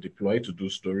money to deploy, to do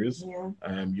stories.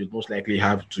 You'd most likely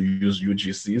have to use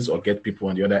UGCs or get people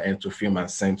on the other end to film and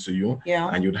send to you.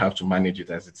 And you'd have to manage it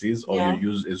as it is, or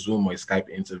you use a Zoom or a Skype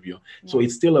interview. So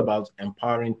it's still about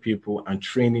empowering people and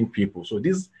training people. So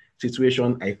this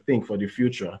situation, I think, for the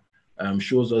future,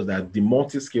 shows us that the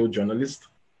multi-skill journalist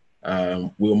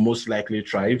will most likely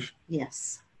thrive.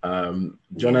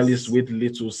 Journalists with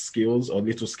little skills or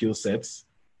little skill sets,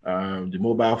 the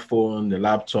mobile phone, the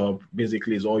laptop,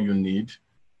 basically is all you need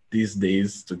these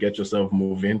days to get yourself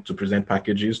moving, to present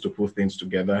packages, to put things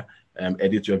together,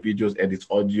 edit your videos, edit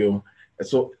audio.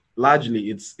 So largely,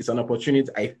 it's an opportunity.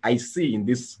 I see in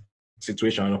this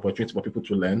situation an opportunity for people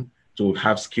to learn, to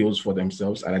have skills for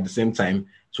themselves, and at the same time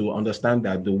to understand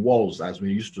that the walls, as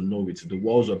we used to know it, the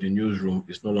walls of the newsroom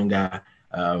is no longer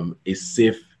a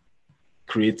safe,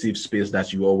 creative space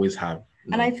that you always have.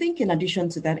 And I think in addition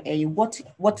to that, what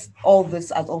all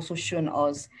this has also shown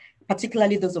us,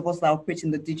 particularly those of us that operate in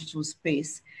the digital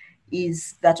space,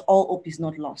 is that all hope is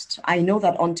not lost. I know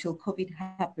that until COVID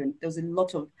happened, there was a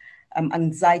lot of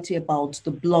anxiety about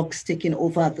the blogs taking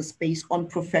over the space on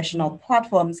professional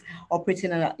platforms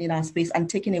operating in our space and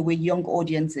taking away young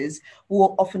audiences who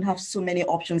often have so many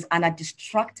options and are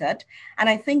distracted. And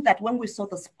I think that when we saw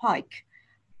the spike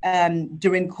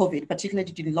during COVID,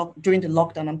 particularly during the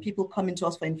lockdown, and people coming to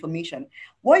us for information,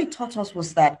 what it taught us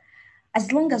was that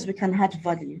as long as we can add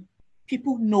value,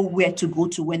 people know where to go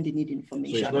to when they need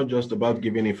information. So it's not just about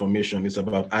giving information, it's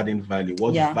about adding value.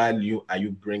 What value are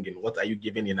you bringing? What are you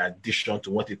giving in addition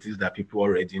to what it is that people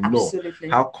already know? Absolutely.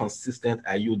 How consistent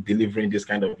are you delivering this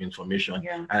kind of information?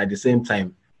 And at the same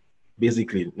time,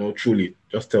 basically, truly,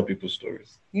 just tell people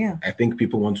stories. I think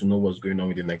people want to know what's going on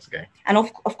with the next guy. And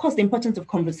of course, the importance of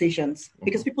conversations,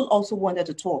 because people also wanted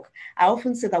to talk. I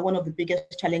often say that one of the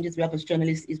biggest challenges we have as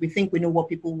journalists is we think we know what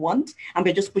people want and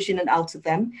we're just pushing it out to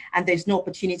them, and there's no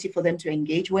opportunity for them to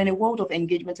engage. We're in a world of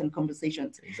engagement and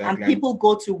conversations, and people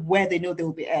go to where they know they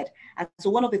will be heard. And so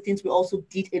one of the things we also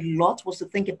did a lot was to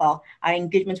think about our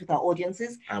engagement with our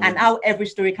audiences and how every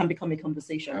story can become a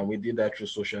conversation. And we did that through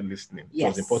social listening. It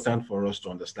was important for us to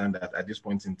understand that at this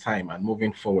point in time and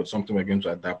moving forward, something we're going to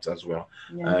adapt as well.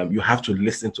 You have to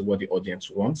listen to what the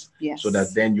audience wants, so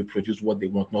that then you produce what they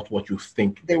want, not what you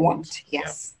think they want.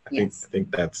 I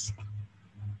think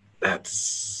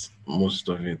that's most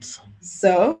of it.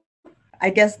 So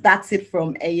I guess that's it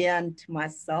from Aya and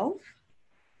myself.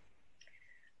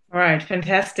 All right,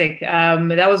 fantastic.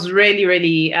 That was really,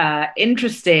 really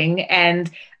interesting. And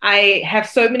I have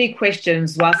so many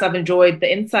questions whilst I've enjoyed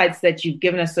the insights that you've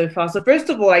given us so far. So first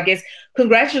of all, I guess,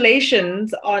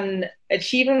 congratulations on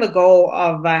achieving the goal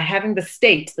of having the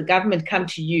state, the government, come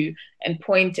to you and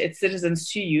point its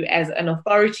citizens to you as an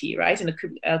authority, right? And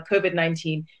a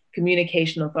COVID-19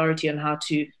 communication authority on how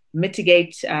to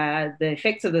mitigate the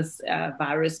effects of this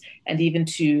virus and even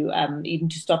to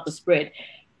stop the spread.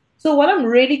 So what I'm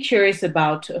really curious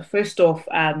about, first off,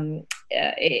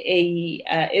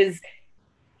 is,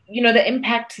 the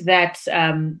impact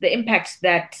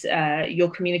that your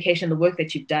communication, the work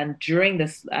that you've done during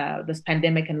this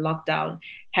pandemic and lockdown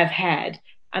have had.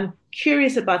 I'm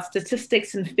curious about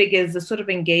statistics and figures, the sort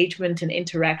of engagement and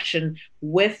interaction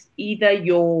with either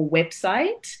your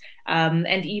website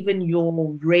and even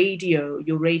your radio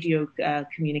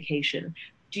communication.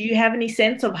 Do you have any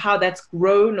sense of how that's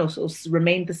grown or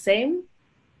remained the same?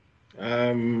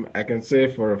 I can say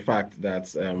for a fact that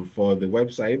for the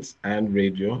websites and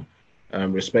radio,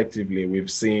 respectively,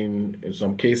 we've seen in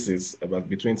some cases about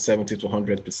between 70 to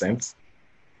 100%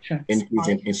 increase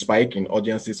in spike in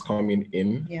audiences coming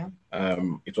in. Yeah.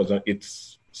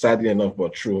 It's sadly enough,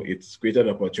 but true. It's created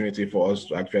an opportunity for us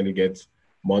to actually get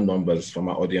more numbers from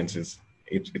our audiences.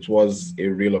 It was a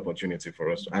real opportunity for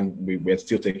us, and we're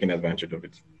still taking advantage of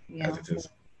it as it is.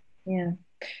 Yeah.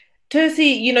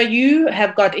 Tercy, you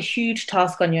have got a huge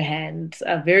task on your hands,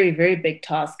 a very, very big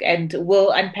task, and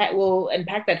we'll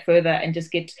unpack that further and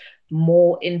just get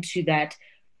more into that.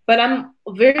 But I'm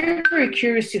very, very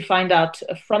curious to find out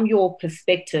from your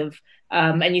perspective,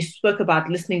 and you spoke about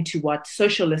listening to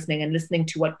social listening and listening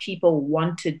to what people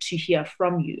wanted to hear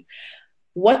from you.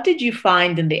 What did you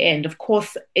find in the end? Of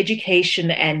course,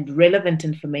 education and relevant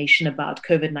information about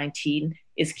COVID-19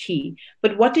 is key.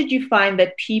 But what did you find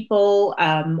that people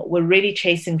were really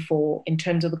chasing for in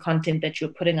terms of the content that you're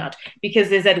putting out? Because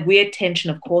there's that weird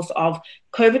tension, of course, of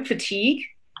COVID fatigue,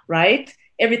 right?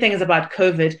 Everything is about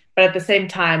COVID, but at the same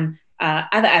time,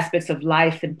 other aspects of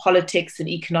life and politics and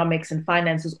economics and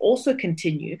finances also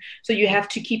continue. So you have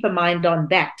to keep a mind on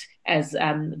that as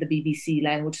the BBC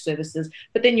language services.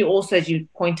 But then you also, as you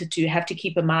pointed to, have to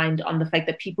keep a mind on the fact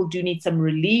that people do need some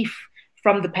relief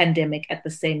from the pandemic at the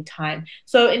same time.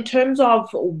 So in terms of,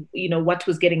 what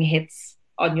was getting hits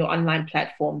on your online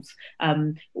platforms,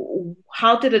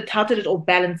 how did it all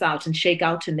balance out and shake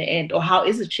out in the end? Or how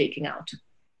is it shaking out?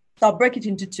 So I'll break it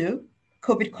into two: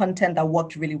 COVID content that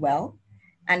worked really well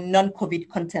and non-COVID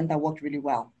content that worked really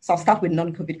well. So I'll start with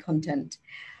non-COVID content.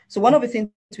 So one of the things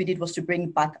we did was to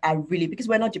bring back because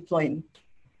we're not deploying.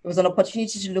 It was an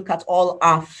opportunity to look at all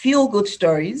our feel-good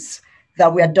stories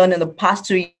that we had done in the past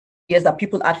 2 years that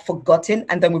people had forgotten,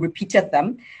 and then we repeated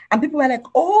them. And people were like,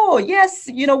 oh, yes,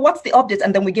 what's the update?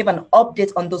 And then we gave an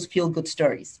update on those feel-good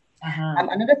stories.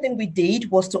 Another thing we did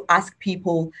was to ask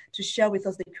people to share with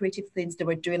us the creative things they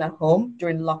were doing at home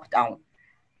during lockdown.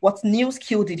 What new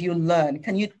skill did you learn?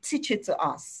 Can you teach it to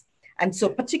us? And so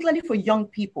particularly for young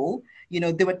people,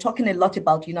 they were talking a lot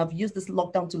about, I've used this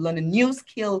lockdown to learn a new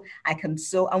skill I can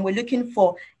sew. And we're looking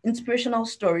for inspirational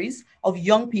stories of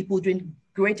young people doing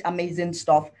great, amazing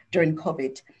stuff during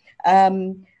COVID.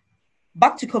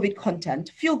 Back to COVID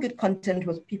content, feel-good content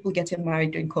was people getting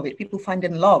married during COVID, people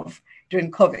finding love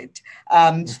during COVID,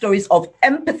 stories of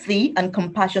empathy and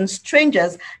compassion,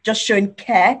 strangers just showing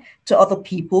care to other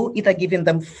people, either giving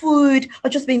them food or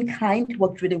just being kind,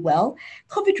 worked really well.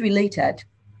 COVID-related,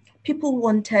 people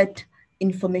wanted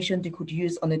information they could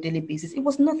use on a daily basis. It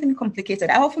was nothing complicated.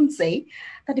 I often say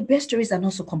that the best stories are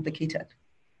not so complicated.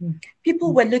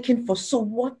 People were looking for, so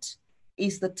what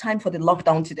is the time for the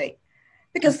lockdown today?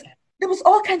 Because there was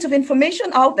all kinds of information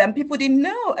out there and people didn't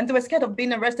know, and they were scared of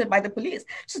being arrested by the police.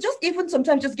 So just even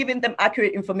sometimes just giving them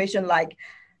accurate information like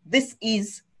this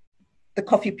is the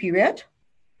coffee period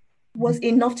was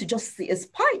enough to just see a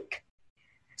spike.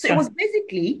 So it was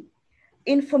basically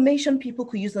information people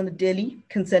could use on a daily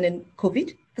concerning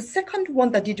COVID. The second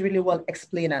one that did really well,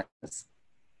 explainers.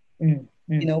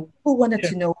 People wanted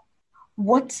to know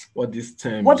what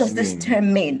does this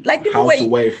term mean? Like people to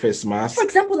wear a face mask. For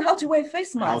example, how to wear a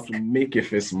face mask. How to make a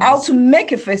face mask. How to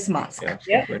make a face mask.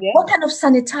 Yeah. What kind of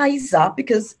sanitizer,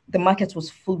 because the market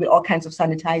was full with all kinds of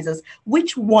sanitizers,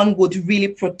 which one would really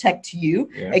protect you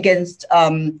against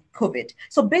COVID?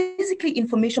 So basically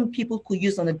information people could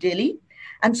use on a daily,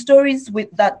 and stories with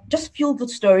that, just feel good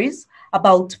stories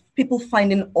about people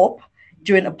finding hope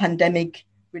during a pandemic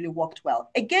really worked well.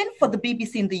 Again, for the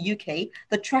BBC in the UK,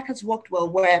 the trackers worked well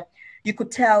where you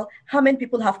could tell how many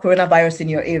people have coronavirus in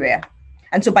your area.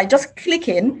 And so by just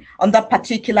clicking on that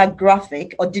particular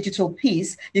graphic or digital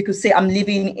piece, you could say, I'm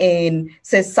living in,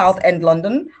 say, South End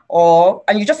London,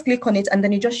 and you just click on it, and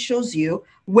then it just shows you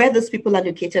where those people are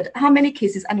located, how many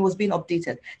cases, and it was being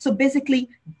updated. So basically,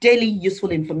 daily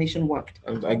useful information worked.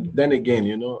 Then again,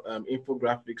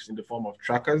 infographics in the form of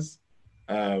trackers,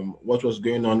 what was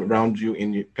going on around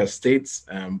you per states,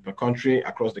 per country,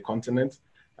 across the continent.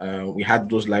 We had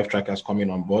those live trackers coming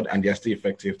on board, and they're still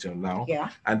effective till now. Yeah.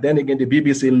 And then again, the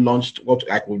BBC launched what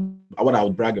I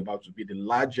would brag about to be the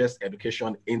largest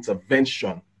education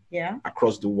intervention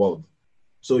across the world.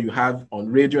 So you have on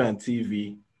radio and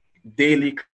TV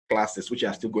daily classes, which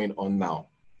are still going on now,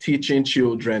 teaching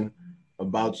children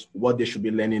about what they should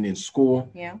be learning in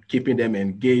school, keeping them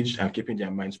engaged and keeping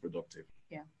their minds productive.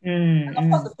 And of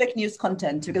course, the fake news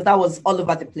content, because that was all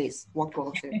over the place. What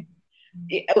goes in?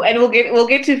 And we'll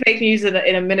get to fake news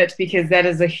in a minute, because that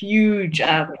is a huge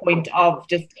point of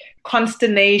just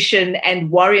consternation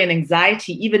and worry and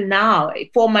anxiety. Even now,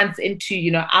 4 months into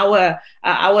our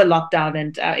lockdown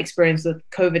and experience with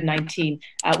COVID-19,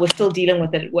 we're still dealing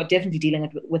with it. We're definitely dealing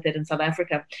with it in South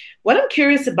Africa. What I'm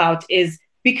curious about is,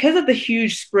 because of the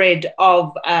huge spread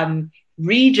of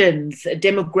regions,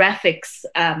 demographics,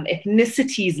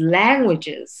 ethnicities,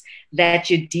 languages that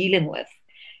you're dealing with,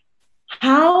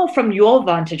 how, from your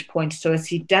vantage point,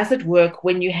 Sosi, does it work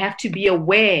when you have to be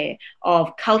aware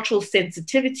of cultural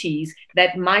sensitivities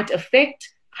that might affect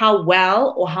how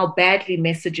well or how badly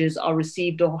messages are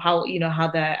received, or how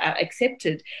they're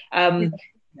accepted?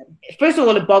 First of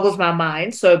all, it boggles my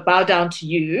mind. So bow down to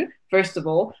you, first of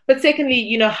all. But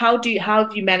secondly, how do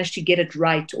you manage to get it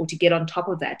right, or to get on top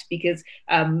of that? Because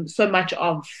so much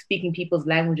of speaking people's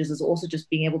languages is also just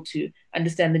being able to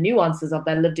understand the nuances of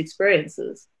their lived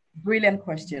experiences. Brilliant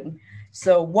question.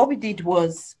 So what we did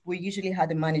was, we usually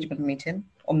had a management meeting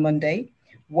on Monday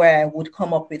where we'd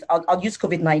come up with, I'll use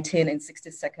COVID-19 in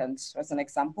 60 seconds as an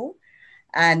example.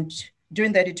 And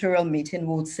during the editorial meeting,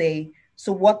 we would say,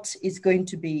 so what is going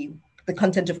to be the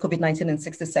content of COVID-19 in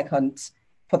 60 seconds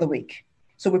for the week?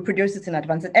 So we produce it in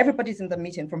advance, and everybody's in the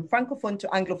meeting, from Francophone to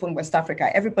Anglophone West Africa,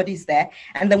 everybody's there.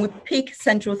 And then we pick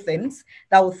central themes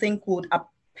that we think would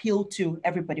appeal to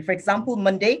everybody. For example,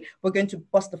 Monday, we're going to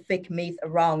bust the fake myth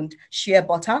around shea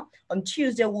butter. On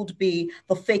Tuesday would be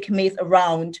the fake myth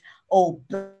around,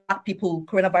 Black people,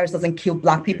 coronavirus doesn't kill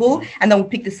Black people. And then we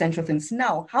pick the central themes.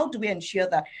 Now, how do we ensure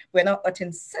that we're not hurting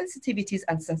sensitivities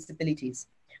and sensibilities?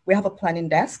 We have a planning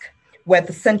desk where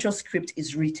the central script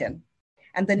is written.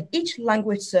 And then each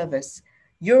language service,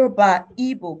 Yoruba,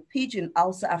 Igbo, Pidgin,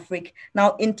 Hausa, Afrique,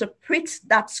 now interprets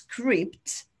that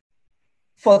script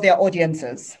for their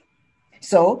audiences.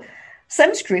 So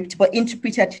same script, but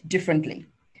interpreted differently.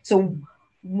 So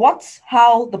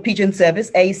how the Pidgin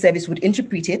service, A service, would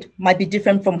interpret it might be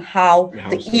different from how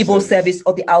the Igbo service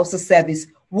or the Hausa service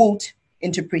would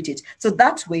interpret it. So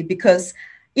that way, because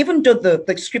even though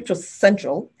the script was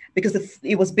central, because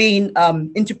it was being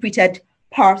interpreted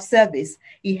per service,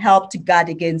 it helped to guard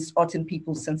against hurting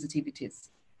people's sensitivities.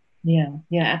 Yeah,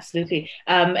 absolutely.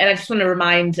 And I just want to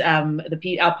remind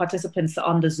our participants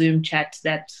on the Zoom chat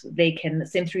that they can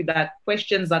send through their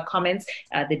questions or comments.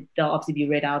 They'll obviously be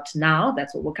read out now.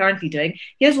 That's what we're currently doing.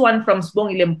 Here's one from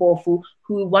Sbongile Mpofu,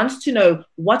 who wants to know,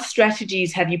 what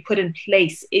strategies have you put in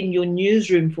place in your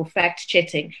newsroom for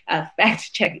checking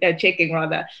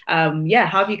rather? How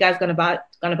have you guys gone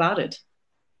about it?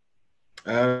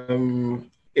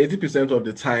 80% of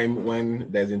the time when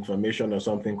there's information or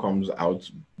something comes out,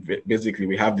 basically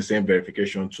we have the same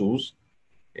verification tools.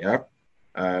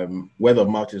 Word of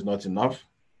mouth is not enough.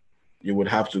 You would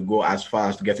have to go as far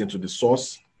as to get into the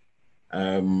source.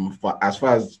 For as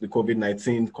far as the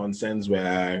COVID-19 concerns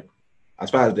were, as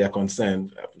far as they are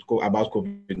concerned about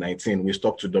COVID-19, we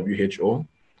talked to WHO,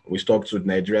 we talked to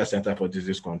Nigeria Center for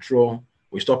Disease Control,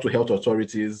 we talked to health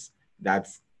authorities that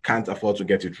can't afford to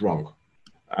get it wrong.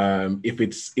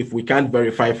 If we can't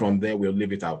verify from there, we'll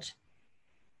leave it out.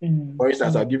 For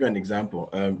instance, I'll give you an example.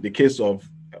 The case of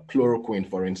chloroquine,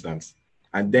 for instance,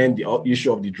 and then the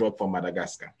issue of the drug from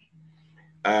Madagascar.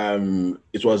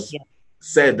 It was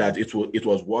said that it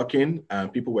was working,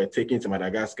 and people were taking it to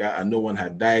Madagascar, and no one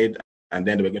had died, and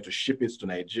then they were going to ship it to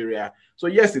Nigeria. So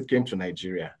yes, it came to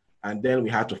Nigeria. And then we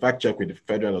had to fact check with the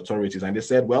federal authorities, and they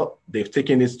said, well, they've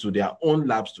taken it to their own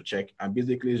labs to check, and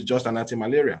basically it's just an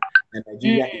anti-malaria, and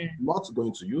Nigeria is not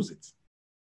going to use it.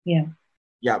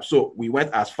 So we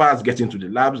went as far as getting to the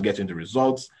labs, getting the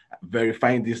results,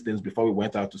 verifying these things before we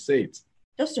went out to say it.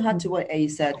 Just to add to what A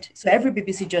said, so every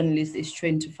BBC journalist is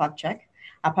trained to fact check.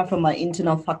 Apart from my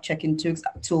internal fact-checking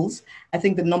tools, I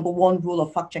think the number one rule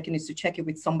of fact-checking is to check it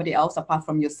with somebody else apart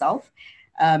from yourself.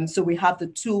 So we have the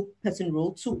 2-person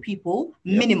rule, 2 people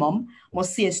minimum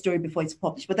must see a story before it's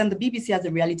published. But then the BBC has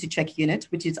a reality check unit,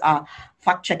 which is our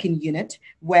fact-checking unit,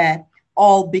 where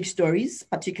all big stories,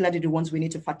 particularly the ones we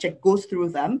need to fact check, goes through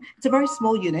them. It's a very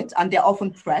small unit and they're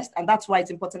often pressed. And that's why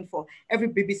it's important for every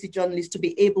BBC journalist to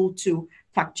be able to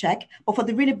fact check. But for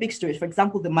the really big stories, for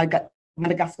example, the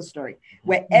Madagascar story,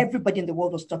 where everybody in the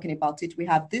world was talking about it, we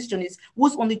have these journalists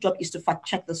whose only job is to fact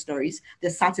check the stories. They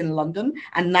sat in London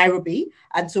and Nairobi,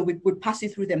 and so we pass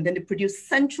it through them. Then they produce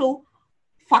central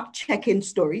fact-checking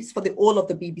stories for the whole of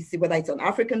the BBC, whether it's an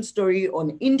African story or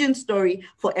an Indian story,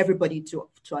 for everybody to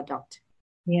adopt.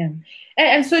 Yeah.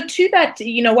 And so to that,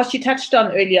 what you touched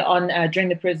on earlier on during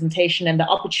the presentation and the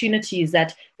opportunities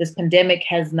that this pandemic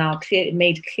has now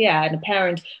made clear and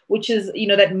apparent, which is,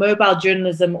 that mobile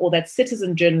journalism or that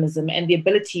citizen journalism and the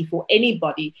ability for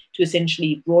anybody to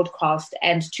essentially broadcast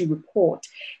and to report.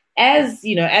 As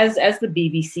the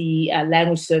BBC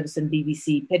language service and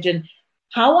BBC Pidgin,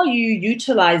 how are you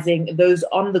utilizing those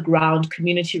on the ground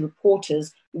community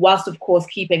reporters, whilst of course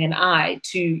keeping an eye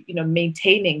to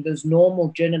maintaining those normal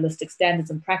journalistic standards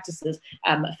and practices,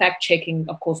 fact checking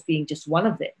of course being just one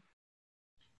of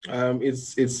them?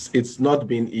 It's not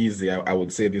been easy. I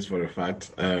would say this for a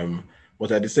fact,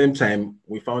 but at the same time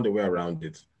we found a way around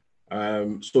it.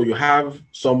 So you have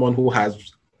someone who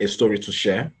has a story to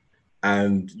share,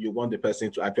 and you want the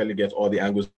person to actually get all the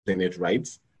angles in it right.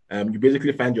 You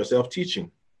basically find yourself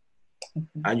teaching,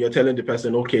 and you're telling the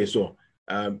person, okay, so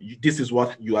this is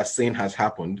what you are saying has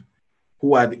happened.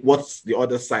 What's the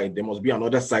other side? There must be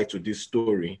another side to this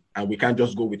story, and we can't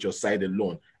just go with your side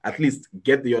alone. At least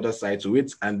get the other side to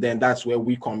it, and then that's where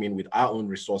we come in with our own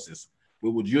resources. We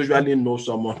would usually know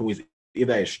someone who is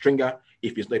either a stringer.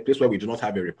 If it's a place where we do not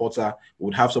have a reporter, we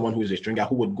would have someone who is a stringer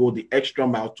who would go the extra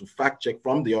mile to fact check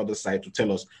from the other side to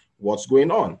tell us what's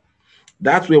going on.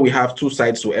 That's where we have two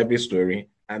sides to every story.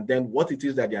 And then what it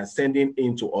is that they are sending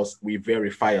into us, we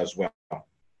verify as well.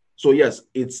 So yes,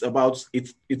 it's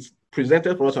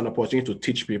presented for us an opportunity to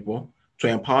teach people, to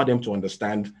empower them to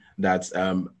understand that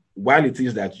while it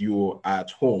is that you are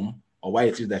at home, or while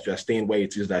it is that you are staying where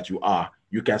it is that you are,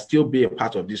 you can still be a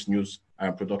part of this news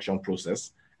production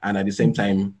process, and at the same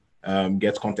time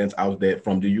get content out there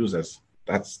from the users.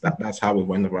 That's how we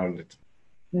went around it.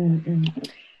 Mm-hmm.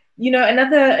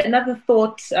 Another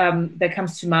thought that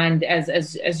comes to mind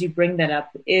as you bring that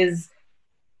up is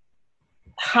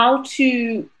how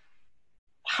to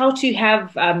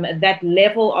have that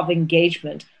level of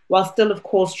engagement while still, of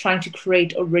course, trying to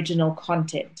create original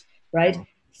content, right?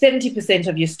 70%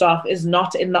 of your staff is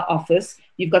not in the office.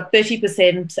 You've got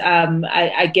 30%,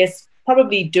 I guess,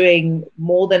 probably doing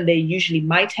more than they usually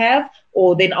might have,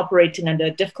 or then operating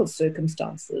under difficult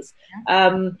circumstances.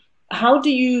 How do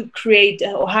you create,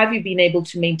 or have you been able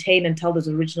to maintain and tell those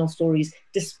original stories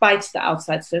despite the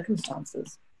outside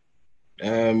circumstances?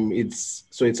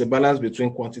 It's a balance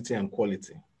between quantity and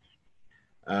quality.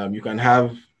 You can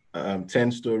have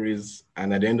 10 stories,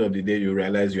 and at the end of the day, you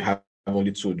realize you have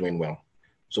only 2 doing well.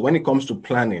 So when it comes to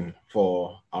planning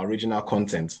for our original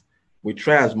content, we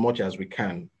try as much as we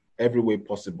can, every way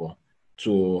possible,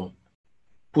 to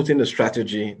put in a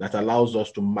strategy that allows us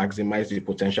to maximize the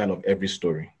potential of every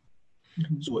story.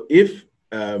 Mm-hmm. So if,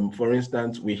 for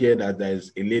instance, we hear that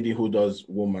there's a lady who does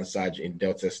womb massage in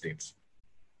Delta State,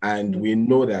 and we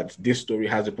know that this story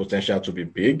has the potential to be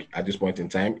big at this point in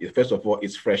time. First of all,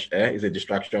 it's fresh air, it's a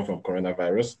distraction from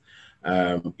coronavirus.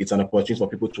 It's an opportunity for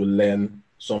people to learn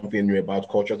something new about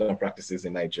cultures and practices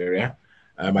in Nigeria.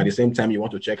 At the same time, you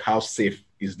want to check how safe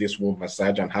is this womb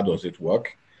massage and how does it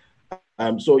work.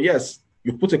 So yes,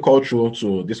 you put a call through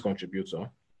to this contributor,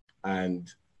 and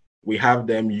we have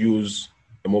them use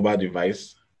a mobile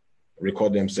device,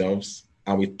 record themselves,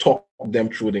 and we talk them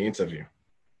through the interview.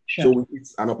 Sure. So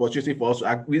it's an opportunity for us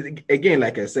to, again,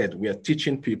 like I said, we are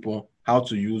teaching people how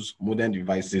to use modern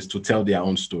devices to tell their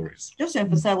own stories. Just to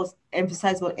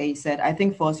emphasize what A said, I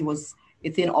think for us it was a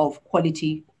thing of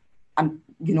quality and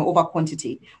over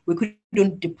quantity. We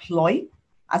couldn't deploy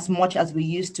as much as we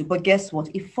used to, but guess what?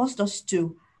 It forced us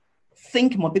to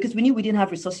think more because we knew we didn't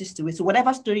have resources to it. So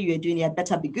whatever story you're doing, it had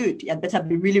better be good. It had better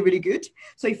be really, really good.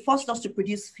 So it forced us to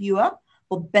produce fewer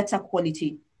but better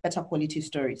quality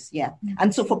stories. Yeah. Mm-hmm.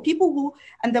 And so for people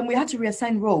and then we had to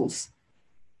reassign roles.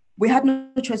 We had no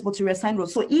choice but to reassign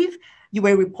roles. So if you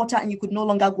were a reporter and you could no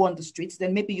longer go on the streets,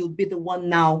 then maybe you'll be the one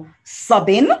now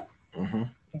subbing,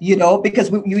 because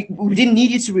we didn't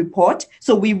need you to report.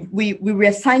 So we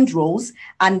reassigned roles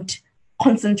and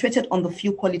concentrated on the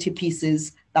few quality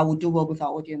pieces that would do well with our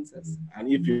audiences. And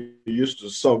if you used to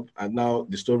sub and now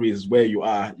the story is where you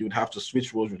are, you would have to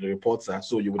switch roles with the reporter.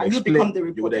 So you would explain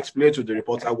to the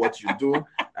reporter what you do,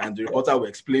 and the reporter will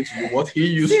explain to you what he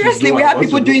used to do. Seriously, we have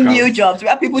people doing new jobs.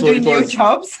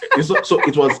 So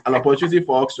it was an opportunity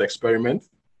for us to experiment.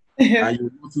 And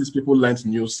you notice people learned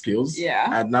new skills.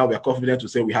 Yeah. And now we're confident to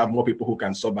say we have more people who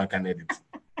can sub and can edit.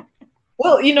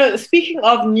 Well, speaking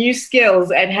of new skills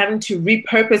and having to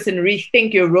repurpose and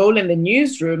rethink your role in the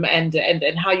newsroom and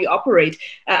how you operate,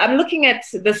 I'm looking at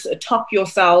this Top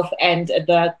Yourself and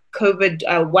the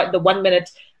COVID, the 1 minute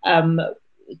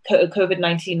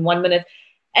COVID-19 1 minute.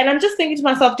 And I'm just thinking to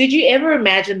myself, did you ever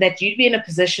imagine that you'd be in a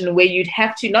position where you'd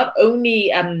have to not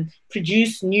only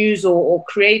produce news or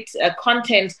create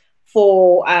content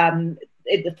for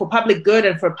for public good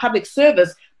and for public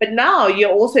service, but now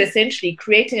you're also essentially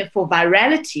creating it for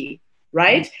virality,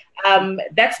 right?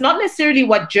 That's not necessarily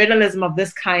what journalism of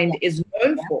this kind is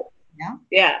known for.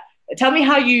 Yeah. Tell me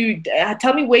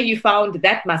where you found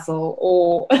that muscle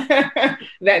or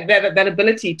that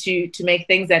ability to make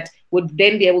things that would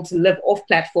then be able to live off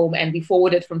platform and be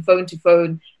forwarded from phone to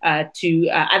phone to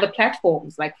other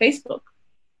platforms like Facebook.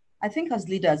 I think as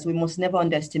leaders, we must never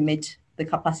underestimate the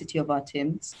capacity of our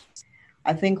teams.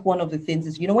 I think one of the things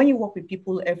is, when you work with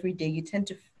people every day, you tend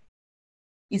to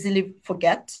easily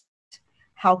forget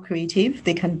how creative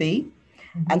they can be.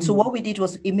 And so what we did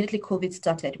was immediately COVID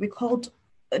started, we called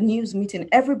a news meeting,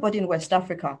 everybody in West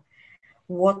Africa.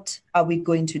 What are we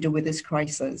going to do with this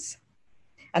crisis?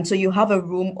 And so you have a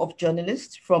room of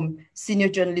journalists, from senior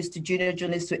journalists to junior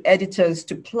journalists to editors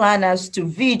to planners to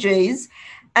VJs.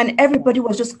 And everybody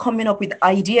was just coming up with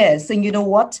ideas saying, you know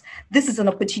what, this is an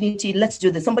opportunity, let's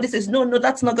do this. Somebody says, no,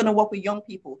 that's not going to work with young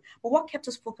people. But what kept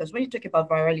us focused when you talk about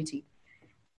virality,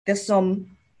 there's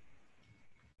some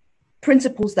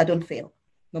principles that don't fail.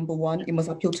 Number one, it must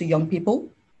appeal to young people.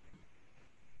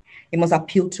 It must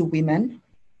appeal to women.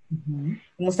 It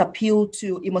must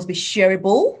be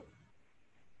shareable.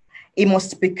 It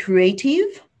must be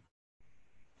creative.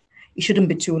 It shouldn't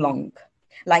be too long.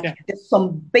 There's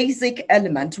some basic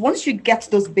elements. Once you get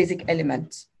those basic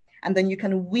elements, and then you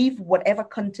can weave whatever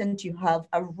content you have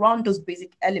around those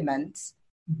basic elements,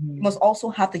 you must also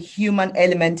have the human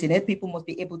element in it. People must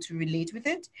be able to relate with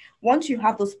it. Once you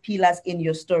have those pillars in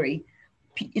your story,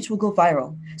 it will go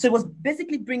viral. So it was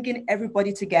basically bringing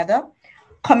everybody together,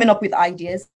 coming up with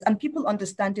ideas, and people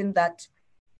understanding that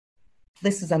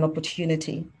this is an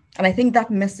opportunity. And I think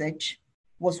that message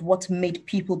was what made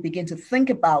people begin to think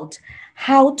about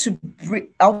how to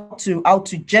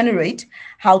generate,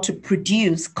 how to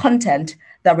produce content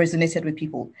that resonated with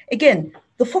people. Again,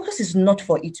 the focus is not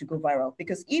for it to go viral,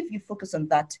 because if you focus on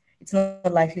that, it's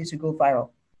not likely to go viral.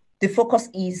 The focus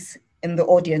is in the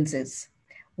audiences.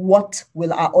 What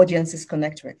will our audiences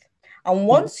connect with? And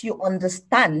once you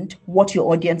understand what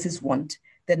your audiences want,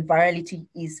 then virality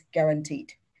is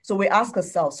guaranteed. So we ask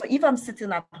ourselves, so if I'm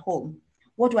sitting at home,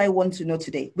 what do I want to know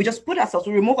today? We just we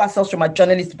remove ourselves from our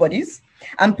journalist bodies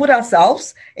and put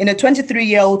ourselves in a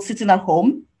 23-year-old sitting at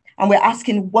home. And we're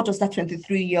asking, what does that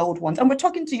 23-year-old want? And we're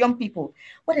talking to young people.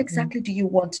 What exactly do you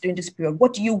want during this period?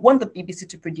 What do you want the BBC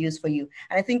to produce for you?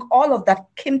 And I think all of that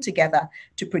came together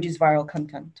to produce viral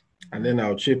content. And then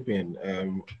I'll chip in,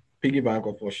 piggyback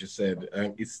of what she said.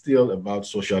 It's still about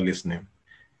social listening.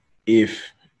 If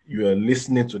you are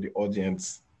listening to the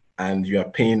audience and you are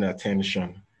paying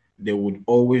attention, they would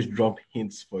always drop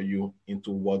hints for you into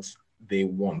what they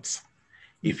want.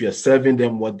 If you're serving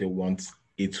them what they want,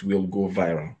 it will go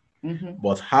viral.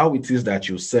 But how it is that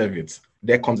you serve it,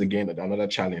 there comes again another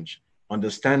challenge.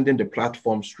 Understanding the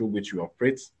platforms through which you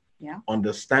operate,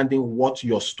 understanding what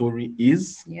your story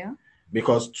is,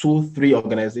 because 2-3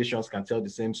 organizations can tell the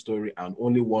same story and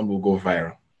only one will go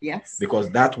viral. Yes.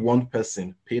 Because that one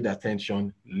person paid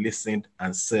attention, listened,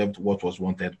 and served what was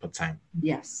wanted per time.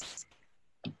 Yes.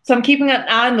 So I'm keeping an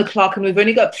eye on the clock, and we've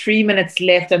only got 3 minutes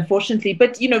left, unfortunately.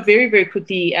 But, very, very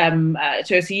quickly,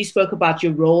 Josie, you spoke about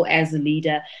your role as a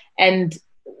leader, and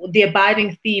the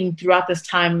abiding theme throughout this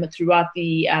time, throughout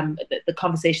the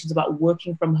conversations about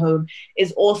working from home,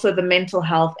 is also the mental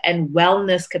health and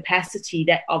wellness capacity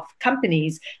that of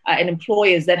companies and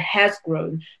employers that has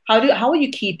grown. How are you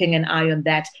keeping an eye on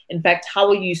that? In fact, how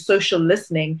are you social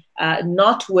listening,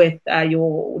 not with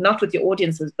your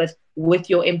audiences, but with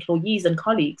your employees and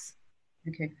colleagues?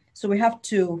 Okay, so we have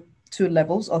two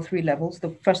levels or 3 levels.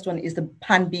 The first one is the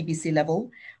pan BBC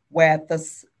level, where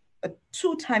there's a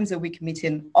 2 times a week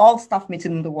meeting, all staff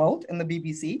meeting in the world in the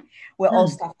BBC, where all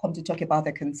staff come to talk about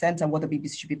their consent and what the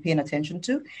BBC should be paying attention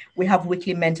to. We have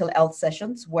weekly mental health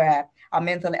sessions where our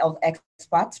mental health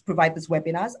experts provide these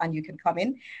webinars, and you can come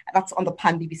in. That's on the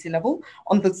pan BBC level.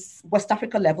 On the West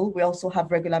Africa level, we also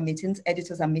have regular meetings.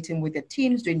 Editors are meeting with their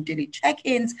teams, doing daily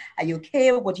check-ins. Are you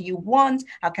okay? What do you want?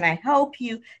 How can I help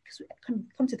you? Because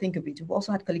come to think of it, we've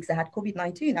also had colleagues that had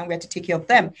COVID-19 and we had to take care of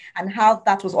them, and how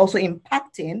that was also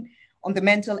impacting on the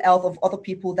mental health of other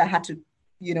people that had to,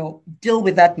 deal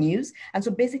with that news. And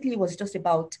so basically it was just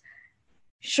about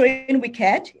showing we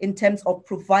cared in terms of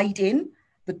providing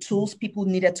the tools people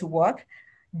needed to work,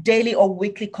 daily or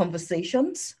weekly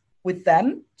conversations with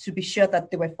them to be sure that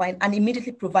they were fine, and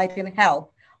immediately providing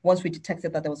help once we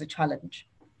detected that there was a challenge.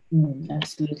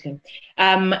 Absolutely.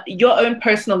 Your own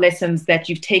personal lessons that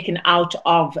you've taken out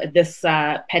of this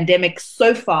pandemic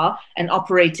so far and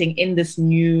operating in this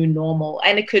new normal,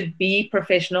 and it could be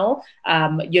professional,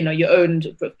 your own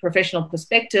professional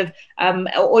perspective,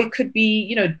 or it could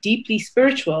be, deeply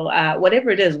spiritual, whatever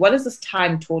it is. What has this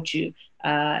time taught you?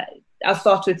 I'll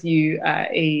start with you,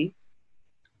 A.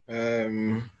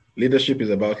 Leadership is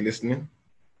about listening.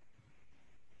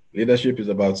 Leadership is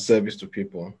about service to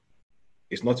people.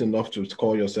 It's not enough to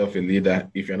call yourself a leader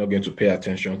if you're not going to pay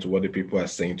attention to what the people are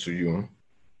saying to you.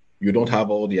 You don't have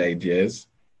all the ideas.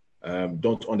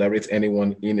 Don't underrate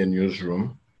anyone in a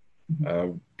newsroom.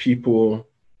 People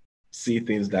see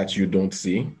things that you don't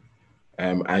see,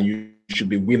 and you should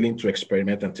be willing to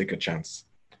experiment and take a chance.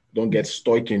 Don't get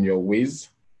stuck in your ways.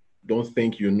 Don't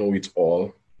think you know it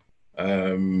all.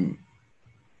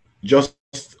 Just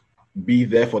be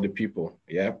there for the people,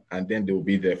 and then they will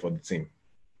be there for the team.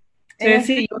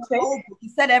 You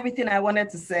said everything I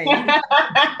wanted to say.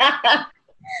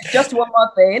 Just one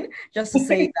more thing, just to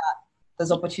say that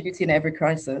there's opportunity in every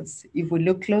crisis. If we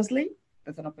look closely,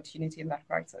 there's an opportunity in that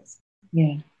crisis.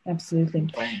 Yeah, absolutely.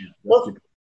 Well,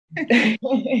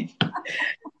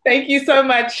 thank you so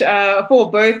much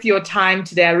for both your time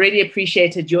today. I really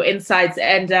appreciated your insights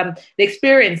and the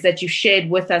experience that you shared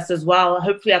with us as well.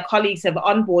 Hopefully our colleagues have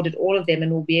onboarded all of them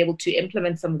and will be able to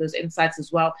implement some of those insights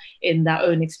as well in their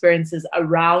own experiences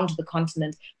around the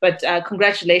continent. But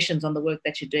congratulations on the work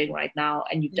that you're doing right now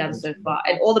and you've done so far.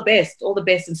 And all the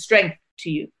best and strength to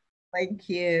you. Thank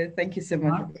you. Thank you so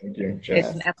much. Thank you. It's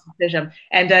an absolute pleasure.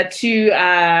 And to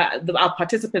our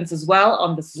participants as well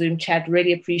on the Zoom chat,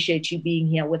 really appreciate you being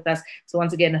here with us. So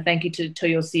once again, a thank you to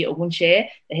Toyosi Ogunche,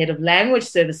 the head of language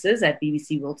services at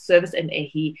BBC World Service, and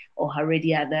Ehi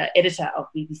Oharedia, the editor of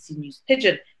BBC News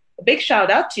Pidgin. A big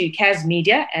shout out to Kaz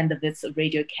Media and the Wits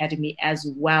Radio Academy, as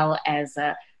well as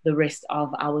the rest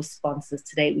of our sponsors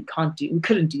today. We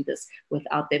couldn't do this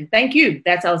without them. Thank you.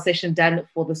 That's our session done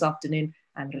for this afternoon.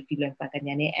 I'm Refilo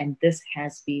Mpakanyane, and this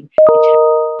has been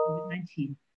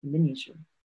COVID-19 in the newsroom.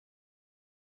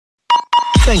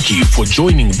 Thank you for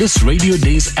joining this Radio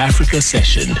Days Africa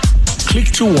session. Click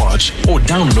to watch or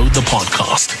download the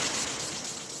podcast.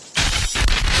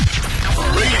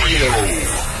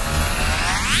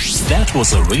 That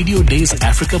was a Radio Days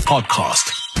Africa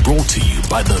podcast brought to you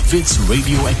by the Wits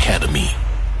Radio Academy.